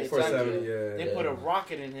different, yeah. Exactly. They put a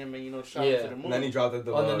rocket in him and, you know, shot him to the moon. And then he dropped it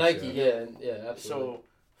on the Nike, yeah, absolutely. So,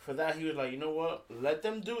 for that, he was like, you know what? Let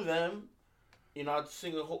them do them. You know, I'd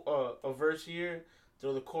sing a verse here,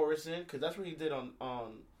 throw the chorus in, because that's what he did on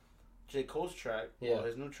J. Cole's track,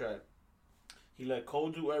 his new track. He let Cole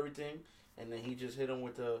do everything, and then he just hit him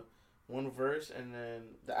with the one verse and then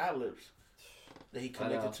the ad-libs that he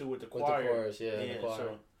connected to with the choir. With the chorus, the choir.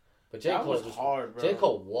 So but J. Cole was hard, bro. J.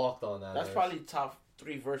 Cole walked on that. That's probably top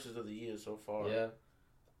 3 verses of the year so far. Yeah.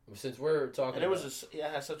 Since we're talking, and it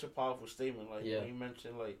had such a powerful statement. Like when you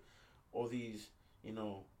mentioned, like all these, you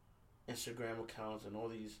know, Instagram accounts and all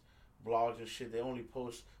these blogs and shit. They only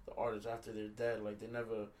post the artists after they're dead. Like they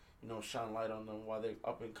never, you know, shine light on them while they're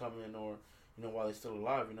up and coming or, you know, while they're still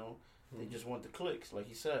alive. You know, they just want the clicks, like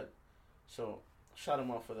he said. So shout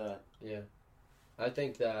him out for that. Yeah, I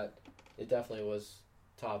think that it definitely was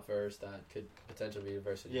top verse that could potentially be the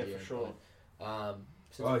verse of the year. Yeah, for sure. But,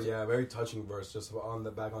 very touching verse. Just on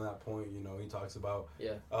that point, you know, he talks about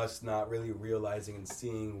us not really realizing and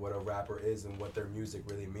seeing what a rapper is and what their music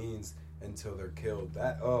really means until they're killed.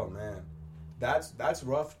 That's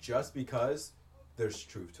rough. Just because there's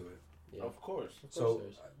truth to it. Yeah. Of course. So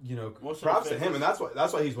you know, props to him, and that's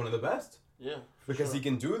why he's one of the best. Yeah, because he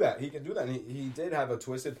can do that. And he did have a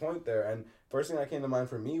twisted point there. And first thing that came to mind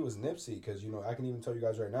for me was Nipsey, because, you know, I can even tell you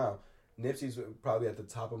guys right now, Nipsey's probably at the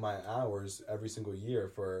top of my hours every single year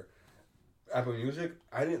for Apple Music.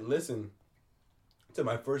 I didn't listen to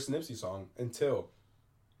my first Nipsey song until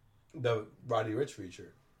the Roddy Ricch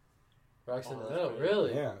feature. Rocks in the Middle,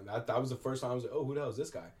 really? Yeah, that was the first time I was like, oh, who the hell is this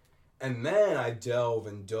guy? And then I dove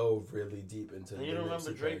really deep into. And you don't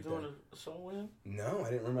remember Drake doing a song with him? No, I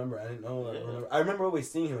didn't remember. I didn't know. Yeah. I remember always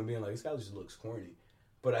seeing him and being like, "This guy just looks corny,"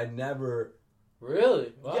 but I never.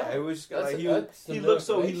 Really? Wow. Yeah, it was like he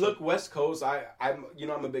looked West Coast. I'm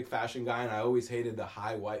a big fashion guy, and I always hated the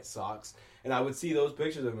high white socks. And I would see those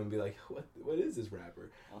pictures of him and be like, "What is this rapper?"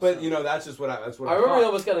 But you know, that's what I remember. We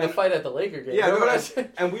almost got in a fight at the Laker game. Yeah,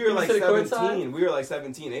 and we were like 17. We were like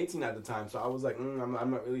 17, 18 at the time. So I was like, I'm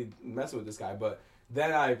not really messing with this guy. But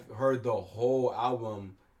then I heard the whole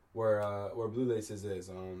album where Blue Laces is.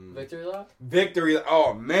 Victory Lap. Victory.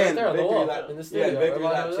 Oh man, right there Victory Lap. In the studio. Yeah, Victory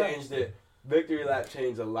Lap changed it. Victory Lap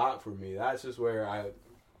changed a lot for me. That's just where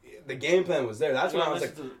the game plan was there. That's when I was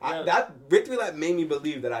like, that Victory Lap made me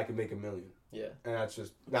believe that I could make $1 million. Yeah, and that's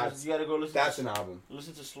you gotta go listen. That's an album.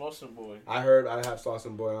 Listen to Slauson Boy. I have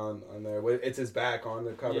Slauson Boy on there. It's his back on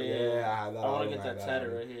the cover. Yeah, I have that. I want to get that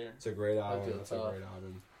tattoo right here. It's a great album. It's a great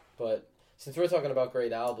album. But since we're talking about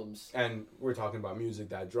great albums, and we're talking about music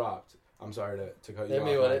that dropped, I'm sorry to cut you off. Hit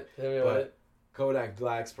me with it. Kodak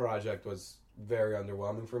Black's project was very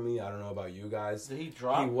underwhelming for me. I don't know about you guys. Did he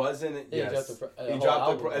drop? He wasn't. Yes, he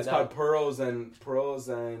dropped it's called Pearls and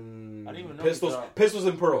I didn't even know Pistols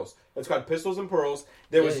and Pearls. It's called Pistols and Pearls.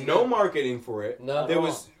 There was no marketing for it. No, there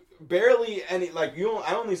was barely any. Like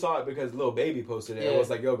I only saw it because Lil Baby posted it. Yeah. It was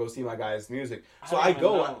like, yo, go see my guy's music. So I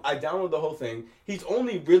download the whole thing. He's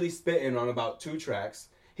only really spitting on about 2 tracks.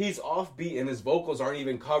 He's offbeat and his vocals aren't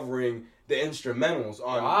even covering the instrumentals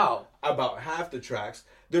on about half the tracks.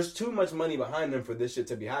 There's too much money behind him for this shit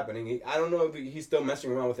to be happening. I don't know if he's still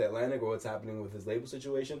messing around with Atlantic or what's happening with his label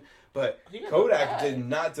situation, but Kodak did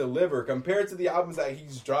not deliver compared to the albums that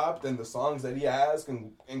he's dropped and the songs that he has,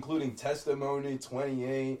 including Testimony,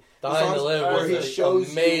 28. Dying to Live where he shows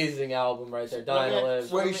amazing album right there, Dying to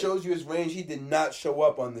Live. Where he shows you his range. He did not show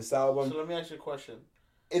up on this album. So let me ask you a question.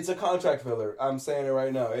 It's a contract filler. I'm saying it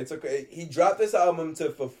right now. He dropped this album to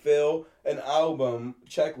fulfill an album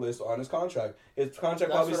checklist on his contract. His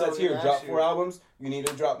contract probably says here, drop 4 albums. You need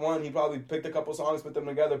to drop 1. He probably picked a couple songs, put them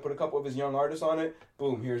together, put a couple of his young artists on it.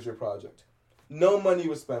 Boom, here's your project. No money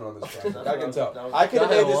was spent on this project. I can tell. I could have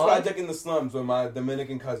made this project in the slums with my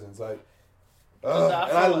Dominican cousins. Like, and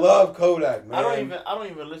I love Kodak, man. I don't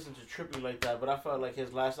even listen to Trippie like that, but I felt like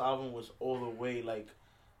his last album was all the way like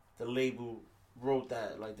the label wrote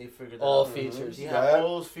that, like they figured that all out. Features. He had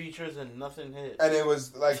all those features and nothing hit. And it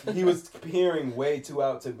was like he was peering way too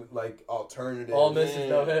out to like alternative. All misses,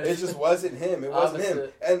 no hits. It just wasn't him. It wasn't him.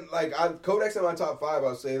 And like Kodak's in my top 5.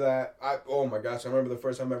 I'll say that. Oh my gosh, I remember the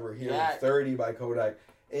first time I ever hearing 30 by Kodak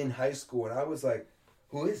in high school, and I was like,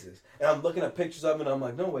 who is this? And I'm looking at pictures of him, and I'm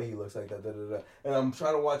like, no way he looks like that. Da, da, da. And I'm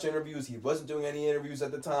trying to watch interviews. He wasn't doing any interviews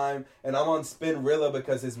at the time. And I'm on Spinrilla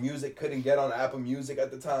because his music couldn't get on Apple Music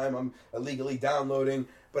at the time. I'm illegally downloading.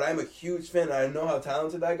 But I'm a huge fan. I know how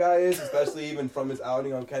talented that guy is, especially even from his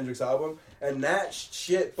outing on Kendrick's album. And that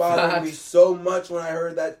shit bothered me so much when I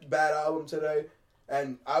heard that bad album today.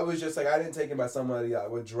 And I was just like, I didn't take it by somebody that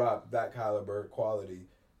would drop that caliber quality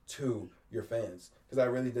to your fans. Because I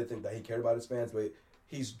really did think that he cared about his fans, but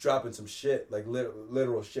he's dropping some shit, like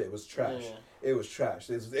literal shit. It was trash. Yeah. It was trash.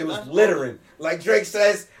 It was littering. Like Drake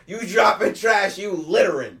says, you dropping trash, you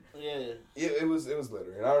littering. Yeah. It was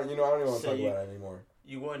littering. I don't even want to talk about it anymore.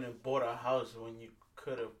 You went and bought a house when you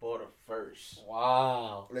could have bought a first.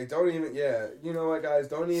 Wow. Like, don't even, you know what, guys?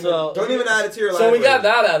 Don't even add it to your life. So we got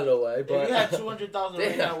that out of the way. But if you had $200,000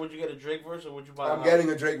 right now, would you get a Drake verse or would you buy I'm getting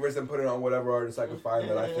a Drake verse and put it on whatever artist I can find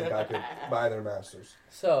that I think I could buy their masters.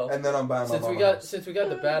 So, and then I'm buying my house. Since we got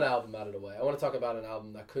the bad album out of the way, I want to talk about an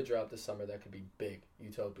album that could drop this summer that could be big,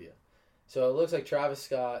 Utopia. So it looks like Travis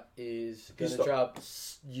Scott is going to drop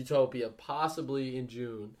Utopia possibly in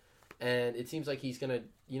June. And it seems like he's going to,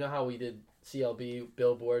 you know how we did CLB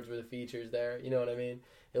billboards with the features there? You know what I mean?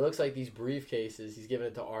 It looks like these briefcases, he's giving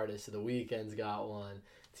it to artists. So The Weeknd's got one.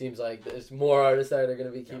 It seems like there's more artists that are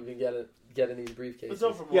going to be getting these briefcases. It's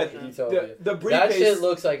over. Yeah, the briefcase. That shit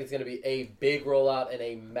looks like it's going to be a big rollout and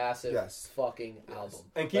a massive fucking album.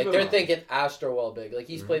 And keep they're thinking Astroworld big. Like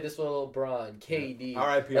he's played this with LeBron, KD.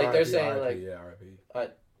 R.I.P. Like they're R.I.P. saying R.I.P. like,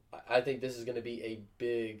 R.I.P. I think this is going to be a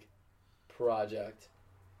big project.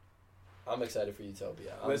 I'm excited for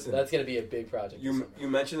Utopia. Listen, that's going to be a big project. You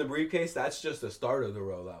mentioned the briefcase. That's just the start of the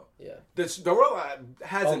rollout. Yeah. The rollout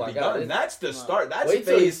hasn't begun. That's the start. That's wait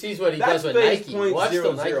till he sees what he does with Nike. Watch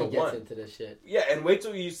till Nike gets into this shit. Yeah, and wait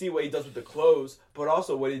till you see what he does with the clothes, but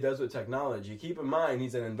also what he does with technology. Keep in mind,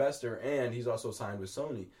 he's an investor, and he's also signed with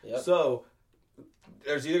Sony. Yep. So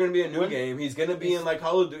there's either going to be a new game. He's going to be in like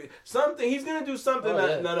Call of Duty. Something. He's going to do something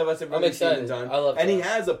that none of us have really seen and done. I love and he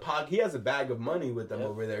has a bag of money with them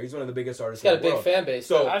over there. He's one of the biggest artists. He's got a big fan base.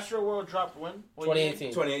 So Astroworld dropped when?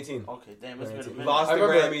 2018. Okay, damn, it's been a minute. Lost the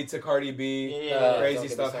Grammy to Cardi B. Crazy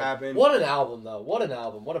stuff happened. What an album, though. What an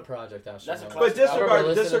album. What a project, Astroworld. But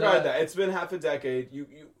disregard that. It's been half a decade.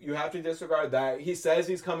 You have to disregard that. He says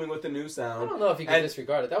he's coming with a new sound. I don't know if you can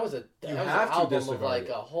disregard it. That was an album of like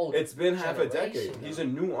a whole. It's been half a decade. He's a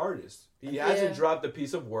new artist. He hasn't dropped a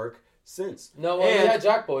piece of work since. No, well, he had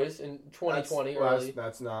Jack Boys in 2020 early.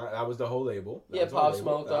 That was the whole label. Pop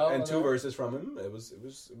Smoke though, and 2 verses from him. It was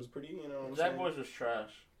pretty. You know, Jack Boys was trash.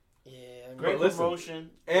 Yeah, great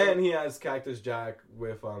promotion. And he has Cactus Jack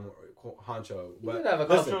with Honcho. But he didn't have a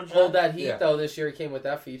couple hold that heat though. This year he came with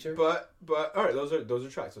that feature. But all right, those are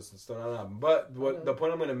tracks. So it's still not an album. But the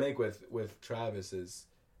point I'm going to make with Travis is,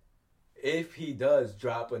 if he does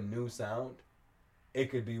drop a new sound, it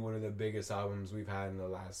could be one of the biggest albums we've had in the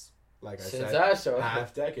last,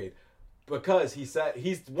 half decade. Because he said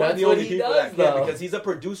he's one of the only people that can, because he's a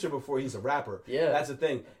producer before he's a rapper. Yeah. That's the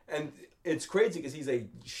thing. And it's crazy because he's a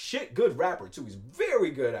shit good rapper, too. He's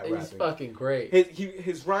very good at rapping. He's fucking great.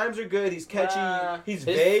 His rhymes are good. He's catchy. He's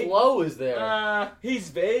vague. His flow is there. He's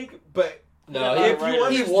vague, but... No,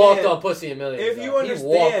 he walked on Pussy a Million. If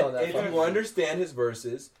you understand his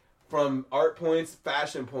verses, from art points,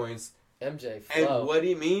 fashion points... MJ flow. And what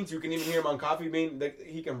he means, you can even hear him on Coffee Bean.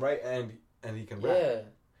 He can write and he can rap. Yeah.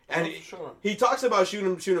 And he talks about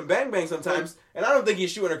shooting bang bang sometimes, and I don't think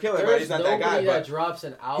he's shooting or killing, but he's not that guy. That drops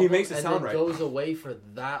an album he makes it sound and then goes away for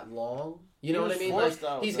that long. You know what I mean? Like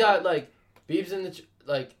he's got like Biebs in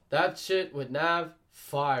the that shit with Nav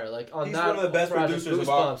fire. Like on he's that, one of the best producers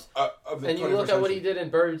of the and you look at what he did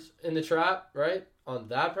in Birds in the Trap, right? On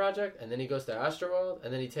that project, and then he goes to Astroworld,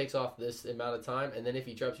 and then he takes off this amount of time, and then if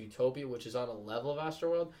he drops Utopia, which is on a level of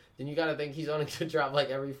Astroworld, then you gotta think he's only gonna drop like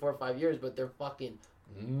every 4 or 5 years, but they're fucking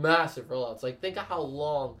massive rollouts. Like, think of how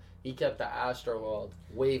long he kept the Astroworld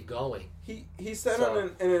wave going. He said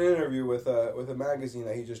in an interview with a magazine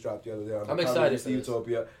that he just dropped the other day. I'm excited for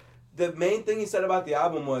Utopia. The main thing he said about the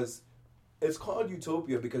album was, it's called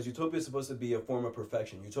Utopia because Utopia is supposed to be a form of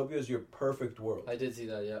perfection. Utopia is your perfect world. I did see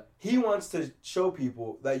that, yeah. He wants to show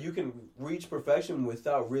people that you can reach perfection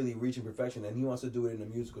without really reaching perfection, and he wants to do it in a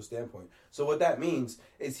musical standpoint. So what that means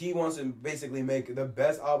is he wants to basically make the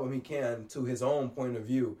best album he can to his own point of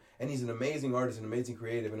view, and he's an amazing artist, an amazing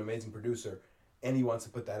creative, an amazing producer, and he wants to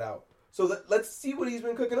put that out. So let's see what he's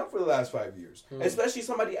been cooking up for the last 5 years, especially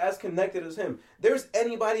somebody as connected as him. There's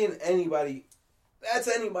anybody that's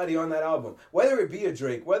anybody on that album. Whether it be a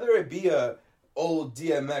Drake, whether it be a old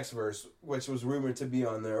DMX verse, which was rumored to be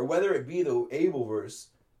on there, or whether it be the Abel verse,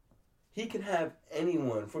 he can have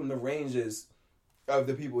anyone from the ranges of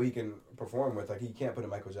the people he can perform with. Like, he can't put a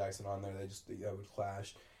Michael Jackson on there. That would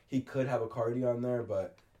clash. He could have a Cardi on there,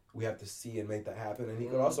 but we have to see and make that happen. And he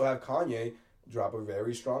could also have Kanye drop a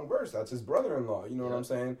very strong verse. That's his brother-in-law. You know what I'm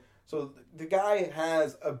saying? So the guy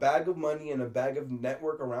has a bag of money and a bag of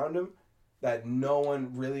network around him that no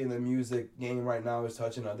one really in the music game right now is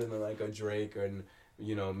touching, other than like a Drake and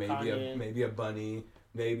maybe a Bunny.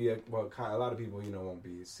 Maybe a lot of people won't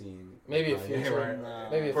be seeing maybe a Future,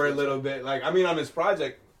 maybe for a little bit. Like, I mean, on his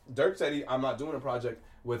project, Durk said I'm not doing a project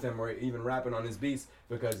with him or even rapping on his beats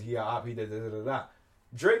because he did da.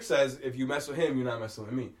 Drake says if you mess with him, you're not messing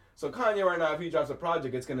with me. So Kanye right now, if he drops a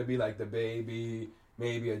project, it's gonna be like The Baby,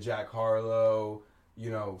 maybe a Jack Harlow,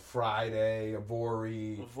 Friday, a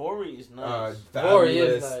Vori. Vori is nice. Vori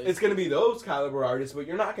is nice. It's gonna be those caliber artists, but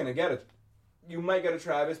you're not gonna get you might get a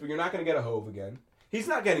Travis, but you're not gonna get a Hove again. He's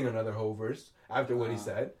not getting another Hove verse after what he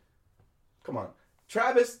said. Come on.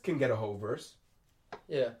 Travis can get a Hove verse.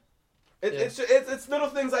 Yeah. It's little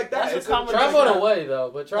things like that. Trav went away, though.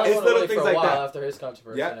 But Trav went away for a while after his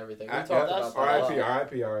controversy and everything. We talked about that.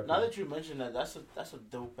 R.I.P. Now that you mention that, that's a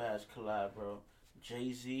dope-ass collab, bro.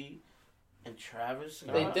 Jay-Z and Travis.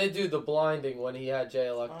 They did do The Blinding when he had Jay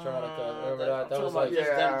Electronica. Remember that? That was like...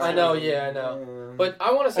 I know. But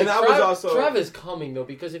I want to say Trav is coming, though,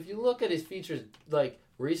 because if you look at his features, like,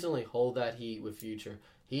 recently, Hold That Heat with Future.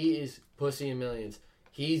 He is Pussy in Millions.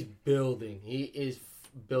 He's building. He is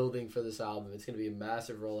building for this album. It's going to be a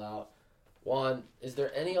massive rollout. Juan, is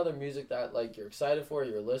there any other music that like you're excited for,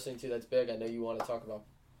 you're listening to that's big? I know you want to talk about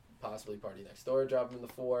possibly Party Next Door dropping the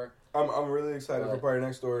 4. I'm really excited for Party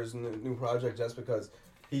Next Door's new project just because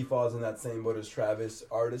he falls in that same boat as Travis,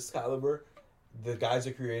 artist caliber. The guy's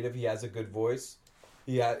are creative. He has a good voice.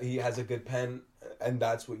 He has a good pen, and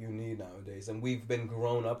that's what you need nowadays. And we've been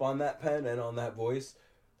grown up on that pen and on that voice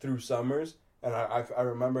through summers. And I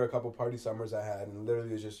remember a couple party summers I had, and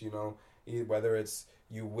literally it's just, whether it's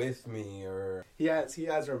You With Me or... He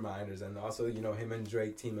has reminders, and also, him and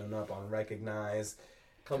Drake teaming up on Recognize.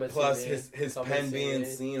 Plus his pen being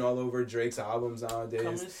seen all over Drake's albums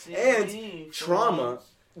nowadays. And Trauma,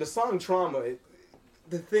 the song Trauma,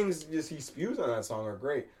 the things he spews on that song are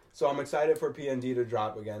great. So I'm excited for PND to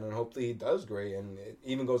drop again, and hopefully he does great, and it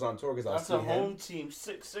even goes on tour because I'll see him. That's a home team,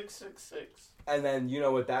 6666. And then,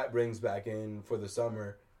 what that brings back in for the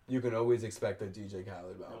summer, you can always expect a DJ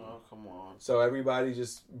Khaled album. Oh, come on. So everybody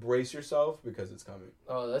just brace yourself because it's coming.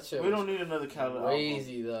 Oh, that shit. We don't need another Khaled album.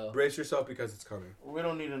 Crazy, though. Brace yourself because it's coming. We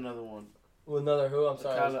don't need another one. Well, another who? I'm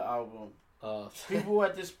sorry. Khaled album. People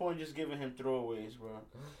at this point just giving him throwaways, bro.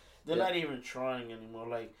 They're not even trying anymore.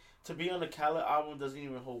 Like, to be on the Khaled album doesn't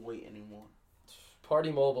even hold weight anymore.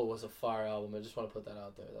 Party Mobile was a fire album. I just want to put that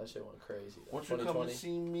out there. That shit went crazy. Won't you come and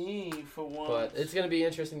see me for once? But it's going to be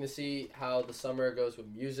interesting to see how the summer goes with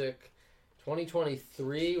music.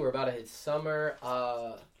 2023, we're about to hit summer.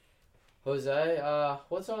 Jose,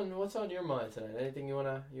 what's on your mind tonight? Anything you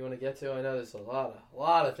wanna get to? I know there's a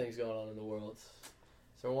lot of things going on in the world.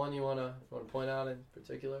 Is there one you wanna point out in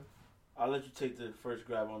particular? I'll let you take the first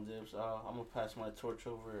grab on dibs. I'm gonna pass my torch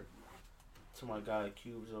over to my guy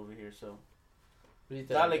Cubes over here. So, what do you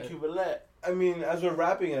think? Dale Cubelet. I mean, as we're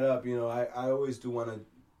wrapping it up, I always do want to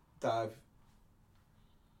dive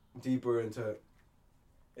deeper into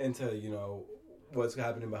what's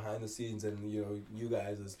happening behind the scenes, and you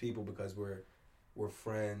guys as people, because we're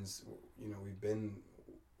friends. We've been,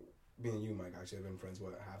 me and you, Mike, actually have been friends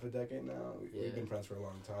half a decade now. We've been friends for a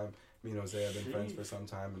long time. Me and Jose have been friends for some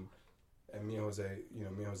time, and me and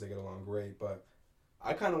Jose get along great. But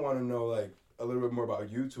I kind of want to know a little bit more about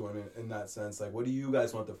you two in that sense. Like, what do you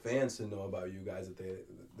guys want the fans to know about you guys that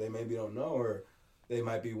they maybe don't know, or they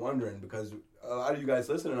might be wondering, because a lot of you guys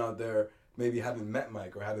listening out there maybe haven't met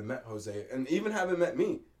Mike or haven't met Jose, and even haven't met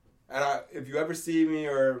me. And if you ever see me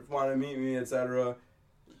or want to meet me, etc.,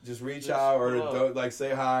 just reach out or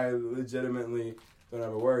say hi legitimately. Don't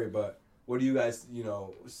ever worry. But what do you guys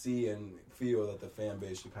see and feel that the fan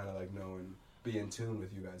base should kind of know and be in tune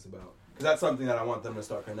with you guys about? Because that's something that I want them to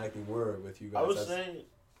start connecting with you guys. I would say,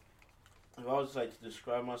 if I was to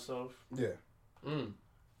describe myself,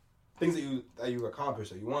 things that you accomplish,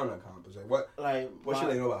 that you want to accomplish. What should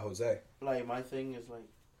they know about Jose? My thing is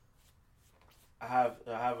I have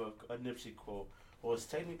a Nipsey quote. Well, it's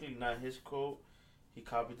technically not his quote. He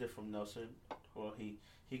copied it from Nelson. Well,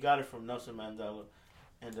 he got it from Nelson Mandela,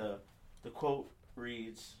 and the quote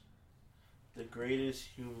reads, "The greatest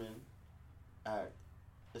human act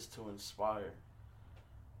is to inspire."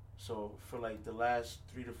 So for the last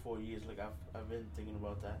 3 to 4 years, I've been thinking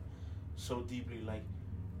about that so deeply.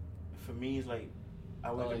 For me, it's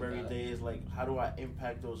I wake up every day. Is how do I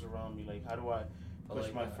impact those around me? How do I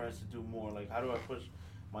push my friends to do more? Like, how do I push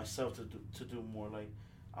myself to do more? Like,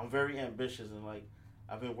 I'm very ambitious, and like,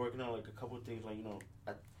 I've been working on like a couple of things. Like,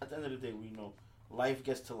 at the end of the day, life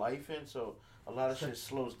gets to life, and so a lot of shit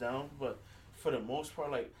slows down. But for the most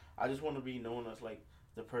part, like, I just want to be known as like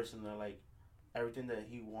the person that like everything that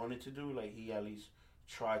he wanted to do, like he at least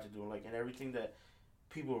tried to do. Like, and everything that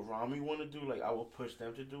people around me want to do, like I will push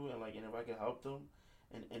them to do. And like, and if I can help them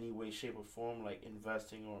in any way, shape, or form, like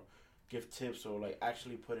investing or give tips or like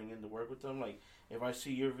actually putting in the work with them, like if I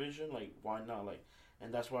see your vision, like why not? Like,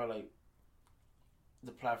 and that's why like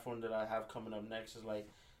the platform that I have coming up next is like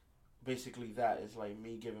basically that. It's like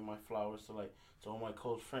me giving my flowers to all my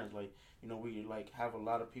close friends. Like, we like have a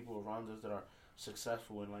lot of people around us that are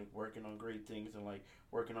successful and like working on great things and like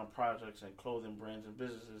working on projects and clothing brands and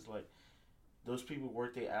businesses. Like, those people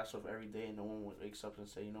work their ass off every day, and no one wakes up and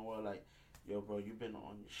say, you know what, like, yo, bro, you've been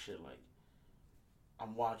on your shit. Like,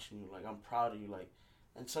 I'm watching you. Like, I'm proud of you. Like,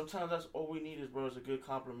 and sometimes that's all we need is, bro, is a good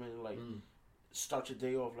compliment. Like, start your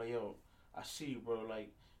day off like, yo, I see you, bro.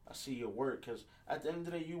 Like, I see your work. Because at the end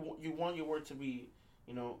of the day, you want your work to be,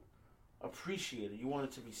 appreciated. You want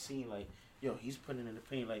it to be seen. Like, yo, he's putting in the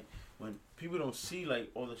pain. Like, when people don't see,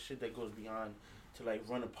 like, all the shit that goes beyond to, like,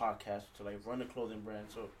 run a podcast, to, like, run a clothing brand.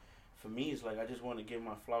 So, for me, it's like I just want to give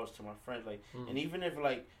my flowers to my friends. Like, and even if,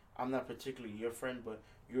 like, I'm not particularly your friend, but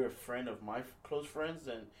you're a friend of my close friends,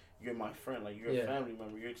 then you're my friend. Like, you're a family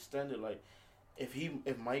member. You're extended. Like,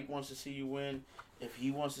 if Mike wants to see you win, if he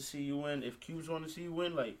wants to see you win, if Cubes want to see you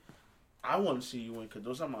win, like, I want to see you win because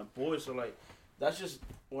those are my boys. So, like, that's just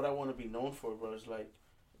what I want to be known for, bro. It's like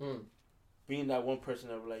being that one person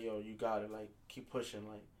that be like, yo, you got it. Like, keep pushing.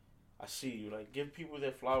 Like, I see you. Like, give people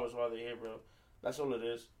their flowers while they're here, bro. That's all it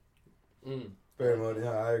is. Very motivating.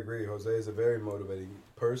 Yeah, I agree. Jose is a very motivating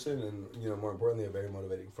person, and more importantly, a very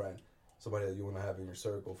motivating friend. Somebody that you want to have in your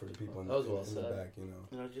circle for the people in the back.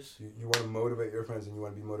 You want to motivate your friends, and you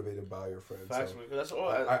want to be motivated by your friends. Facts, so that's all.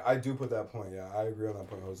 I do put that point. Yeah, I agree on that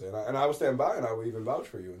point, Jose, and I will stand by, and I will even vouch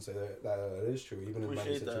for you and say that is true, even in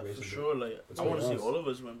many situations. For sure. Like, I want to see all of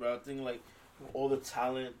us win, bro. I think like all the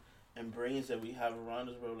talent and brains that we have around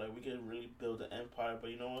us, bro. Like, we can really build an empire,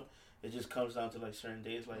 but you know what? It just comes down to like certain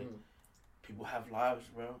days, like. People have lives,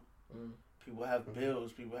 bro. People have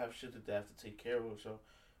bills. People have shit that they have to take care of. So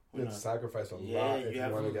you have to sacrifice a lot if you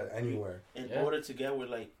want to get anywhere. In order to get with,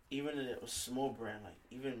 like, even a small brand, like,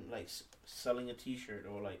 even, like, selling a T-shirt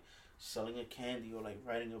or, like, selling a candy or, like,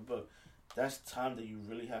 writing a book, that's time that you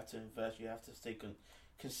really have to invest. You have to stay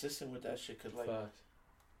consistent with that shit because, like,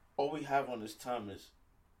 all we have on this time is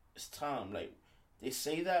time. Like, they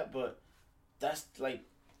say that, but that's, like,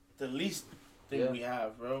 the least thing we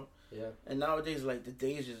have, bro. Yeah. And nowadays, like, the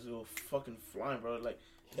days just go fucking flying, bro. Like,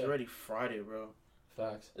 it's already Friday, bro.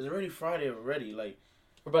 Facts. It's already Friday already. Like,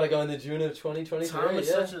 we're about to go into June of 2023. Time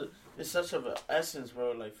is such of an essence,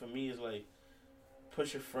 bro. Like, for me, it's like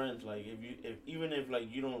push your friends. Like, even if like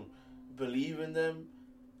you don't believe in them,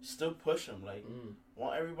 still push them. Like,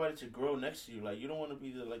 want everybody to grow next to you. Like, you don't want to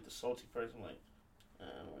be the salty person. Like, I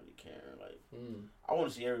don't really care. Like, I want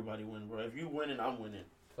to see everybody win, bro. If you winning, I'm winning.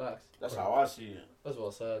 Facts. That's how I see it. That's well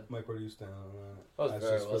said. Mike, where do you stand on that? That was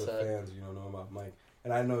very just well for the said. fans, you don't know about Mike,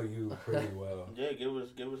 and I know you pretty well. Yeah, give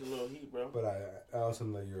us a little heat, bro. But I also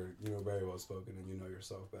know you're very well spoken, and you know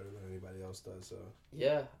yourself better than anybody else does. So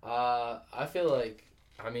yeah, I feel like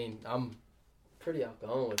I'm pretty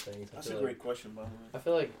outgoing with things. That's a great question, by the way. I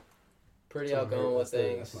feel like pretty outgoing with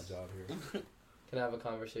things. That's my job here. Can have a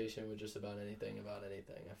conversation with just about anything.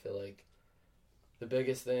 I feel like the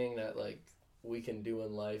biggest thing that like we can do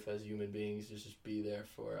in life as human beings is just be there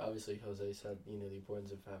for. Obviously, Jose said the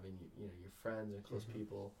importance of having your friends and close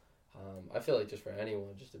people. I feel like just for anyone,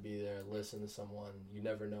 just to be there, listen to someone. You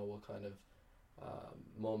never know what kind of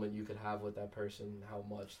moment you could have with that person, how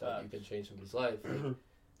much that you can change somebody's life.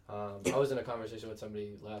 Like, I was in a conversation with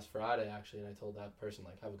somebody last Friday actually, and I told that person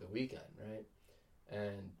like, have a good weekend, right?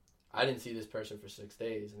 And I didn't see this person for 6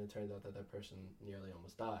 days, and it turns out that person nearly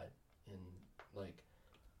almost died, and like.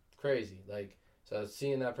 Crazy, like, so I was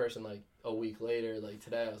seeing that person like a week later, like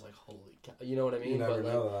today I was like, holy cow, you know what I mean? You never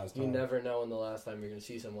know the last time. You never know when the last time you're gonna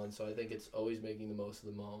see someone, so I think it's always making the most of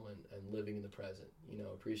the moment and living in the present,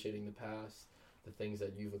 appreciating the past, the things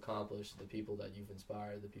that you've accomplished, the people that you've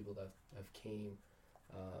inspired, the people that have came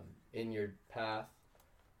in your path,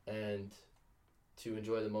 and to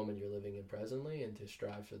enjoy the moment you're living in presently and to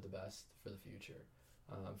strive for the best for the future,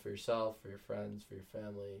 for yourself, for your friends, for your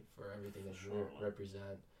family, for everything that you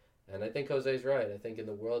represent. And I think Jose's right. I think in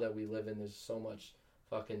the world that we live in, there's so much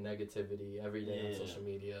fucking negativity every day on social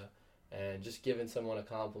media. And just giving someone a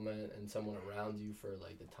compliment and someone around you for,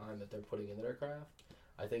 like, the time that they're putting into their craft,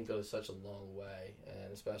 I think goes such a long way,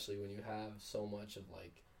 and especially when you have so much of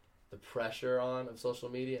like the pressure on of social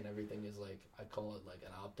media and everything is like, I call it like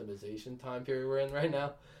an optimization time period we're in right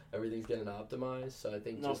now. Everything's getting optimized, so I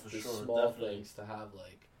think just the small things to have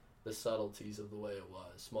like the subtleties of the way it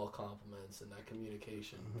was, small compliments and that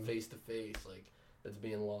communication face to face, like that's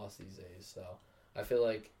being lost these days. So I feel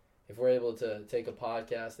like if we're able to take a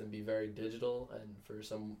podcast and be very digital, and for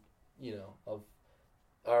some, of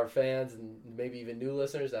our fans and maybe even new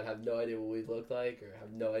listeners that have no idea what we look like or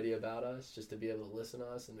have no idea about us, just to be able to listen to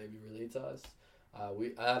us and maybe relate to us,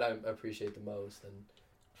 I appreciate the most. And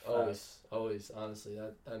always, honestly,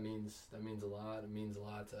 that means a lot. It means a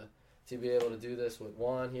lot to be able to do this with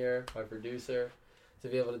Juan here, my producer, to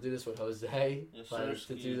be able to do this with Jose,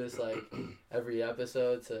 to do this like every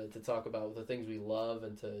episode, to talk about the things we love,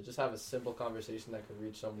 and to just have a simple conversation that could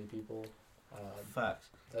reach so many people. Facts.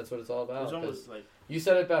 That's what it's all about. It's almost like you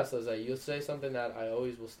said it best, Jose. You'll say something that I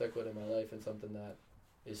always will stick with in my life, and something that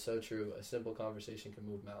is so true. A simple conversation can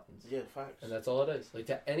move mountains. Yeah, facts. And that's all it is. Like,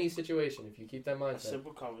 to any situation, if you keep that mindset, a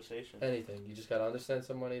simple conversation. Anything. You just gotta understand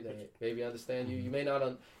somebody. They maybe understand you. You may not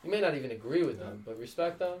even agree with them, but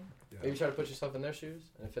respect them. Yeah. Maybe try to put yourself in their shoes.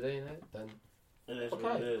 And if it ain't it, then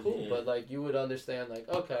okay, cool. Yeah. But like, you would understand. Like,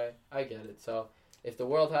 okay, I get it. So if the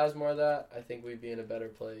world has more of that, I think we'd be in a better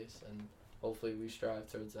place. And hopefully we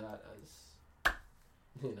strive towards that as,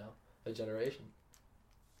 a generation.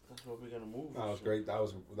 That's what we're gonna move. That was great. That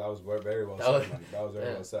was very well said. That was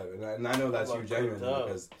very well said. And I know that's you genuinely,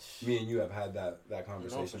 because me and you have had that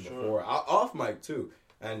conversation before. Sure. Off mic too.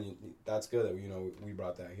 And that's good that we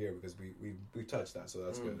brought that here, because we touched that, so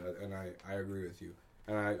that's good. And I agree with you.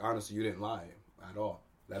 And I honestly, you didn't lie at all.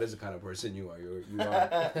 That is the kind of person you are. You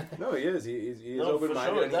are. No, he is. He is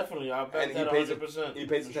open-minded. Sure, definitely. I bet that 100%. He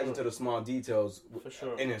pays attention to the small details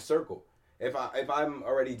in his circle. If I'm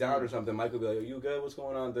already down or something, Mike will be like, "You good? What's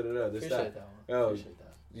going on? This, Appreciate that. Appreciate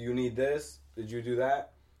that. You need this? Did you do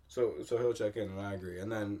that?" So he'll check in, and I agree.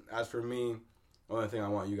 And then as for me, the only thing I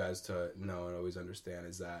want you guys to know and always understand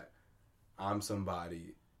is that I'm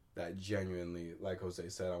somebody that genuinely, like Jose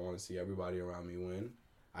said, I want to see everybody around me win.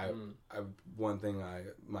 One thing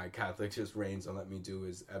my Catholic just reigns don't let me do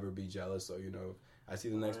is ever be jealous. So I see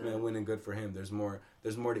the next man winning, good for him. There's more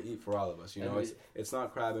to eat for all of us. It's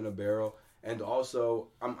not crab in a barrel. And also,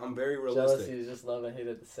 I'm very realistic. Jealousy is just love and hate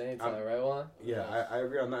at the same time, right, Juan? Yeah, I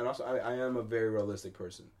agree on that. And also, I am a very realistic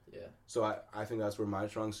person. Yeah. So I think that's where my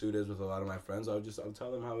strong suit is with a lot of my friends. I'll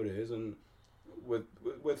tell them how it is, and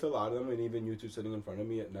with a lot of them, and even you two sitting in front of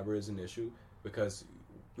me, it never is an issue, because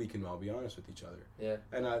we can all be honest with each other. Yeah.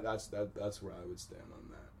 And that's where I would stand on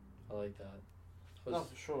that. I like that. No,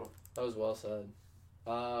 for sure. That was well said.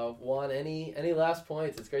 Juan, any last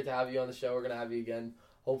points? It's great to have you on the show. We're gonna have you again.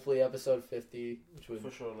 Hopefully episode 50, which would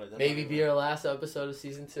for sure, like maybe be our last episode of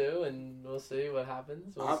season 2, and we'll see what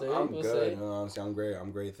happens. I'm good. No, honestly,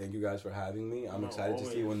 I'm great. Thank you guys for having me. I'm excited to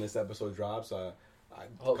see when this episode drops. Call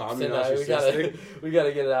me narcissistic. We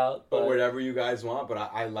gotta get it out. But whatever you guys want. But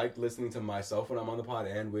I like listening to myself when I'm on the pod,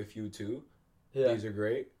 and with you too. Yeah. These are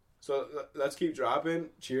great. So let's keep dropping.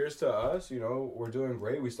 Cheers to us. We're doing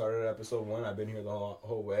great. We started at episode 1. I've been here the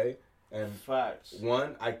whole way. And facts.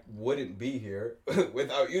 1, I wouldn't be here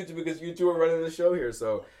without you two, because you two are running the show here.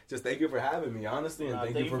 So just thank you for having me, honestly, and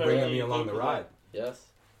thank you for bringing me along the ride. Yes.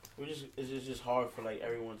 It's just hard for like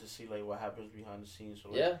everyone to see like what happens behind the scenes. So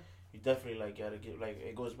like, yeah. You definitely like gotta get like,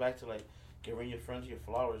 it goes back to like giving your friends your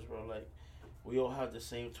flowers, bro. Like, we all have the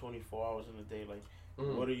same 24 hours in a day. Like,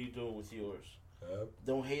 what are you doing with yours?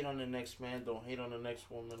 Don't hate on the next man. Don't hate on the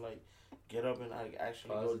next woman. Like, get up and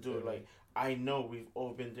actually go do it. Like, I know we've all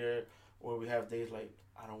been there where we have days like,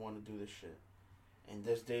 I don't want to do this shit. And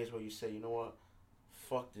there's days where you say, you know what?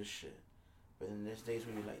 Fuck this shit. But then there's days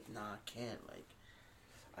where you're like, nah, I can't. Like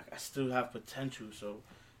I still have potential. So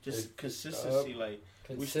just consistency.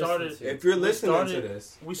 We started. If you're listening to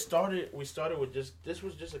this, we started with this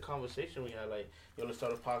was just a conversation we had. Like, yo, let's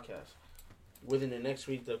start a podcast. Within the next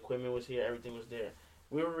week, the equipment was here. Everything was there.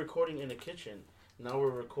 We were recording in the kitchen. Now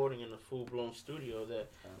we're recording in a full-blown studio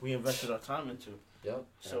that we invested our time into. Yep.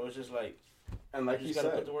 So it's just like, and like you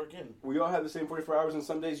said, put the work in. We all have the same 24 hours, and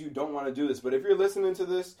some days you don't want to do this. But if you're listening to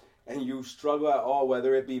this and you struggle at all,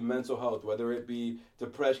 whether it be mental health, whether it be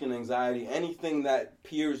depression, anxiety, anything that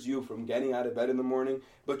peers you from getting out of bed in the morning,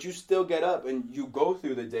 but you still get up and you go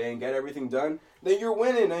through the day and get everything done, then you're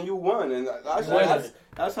winning and you won. And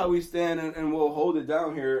that's how we stand, and we'll hold it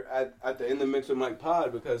down here at the In the Mix with Mike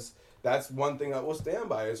pod, because that's one thing that we'll stand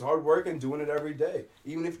by. It's hard work and doing it every day,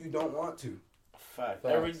 even if you don't want to. Fact.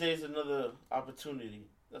 Every day is another opportunity.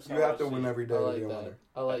 You have to win every day.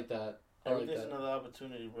 I like that. Every day's another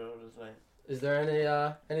opportunity, bro. It's like, Is there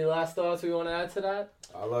any last thoughts we want to add to that?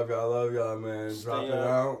 I love y'all, man. Drop it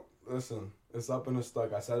out. Listen, it's up and it's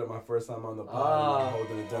stuck. I said it my first time on the pod, and I'm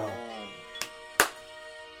holding it down.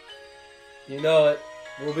 You know it.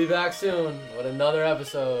 We'll be back soon with another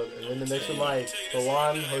episode of In the Mix with Mike. For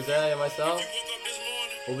Juan, Jose, and myself,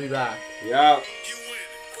 we'll be back. Yeah.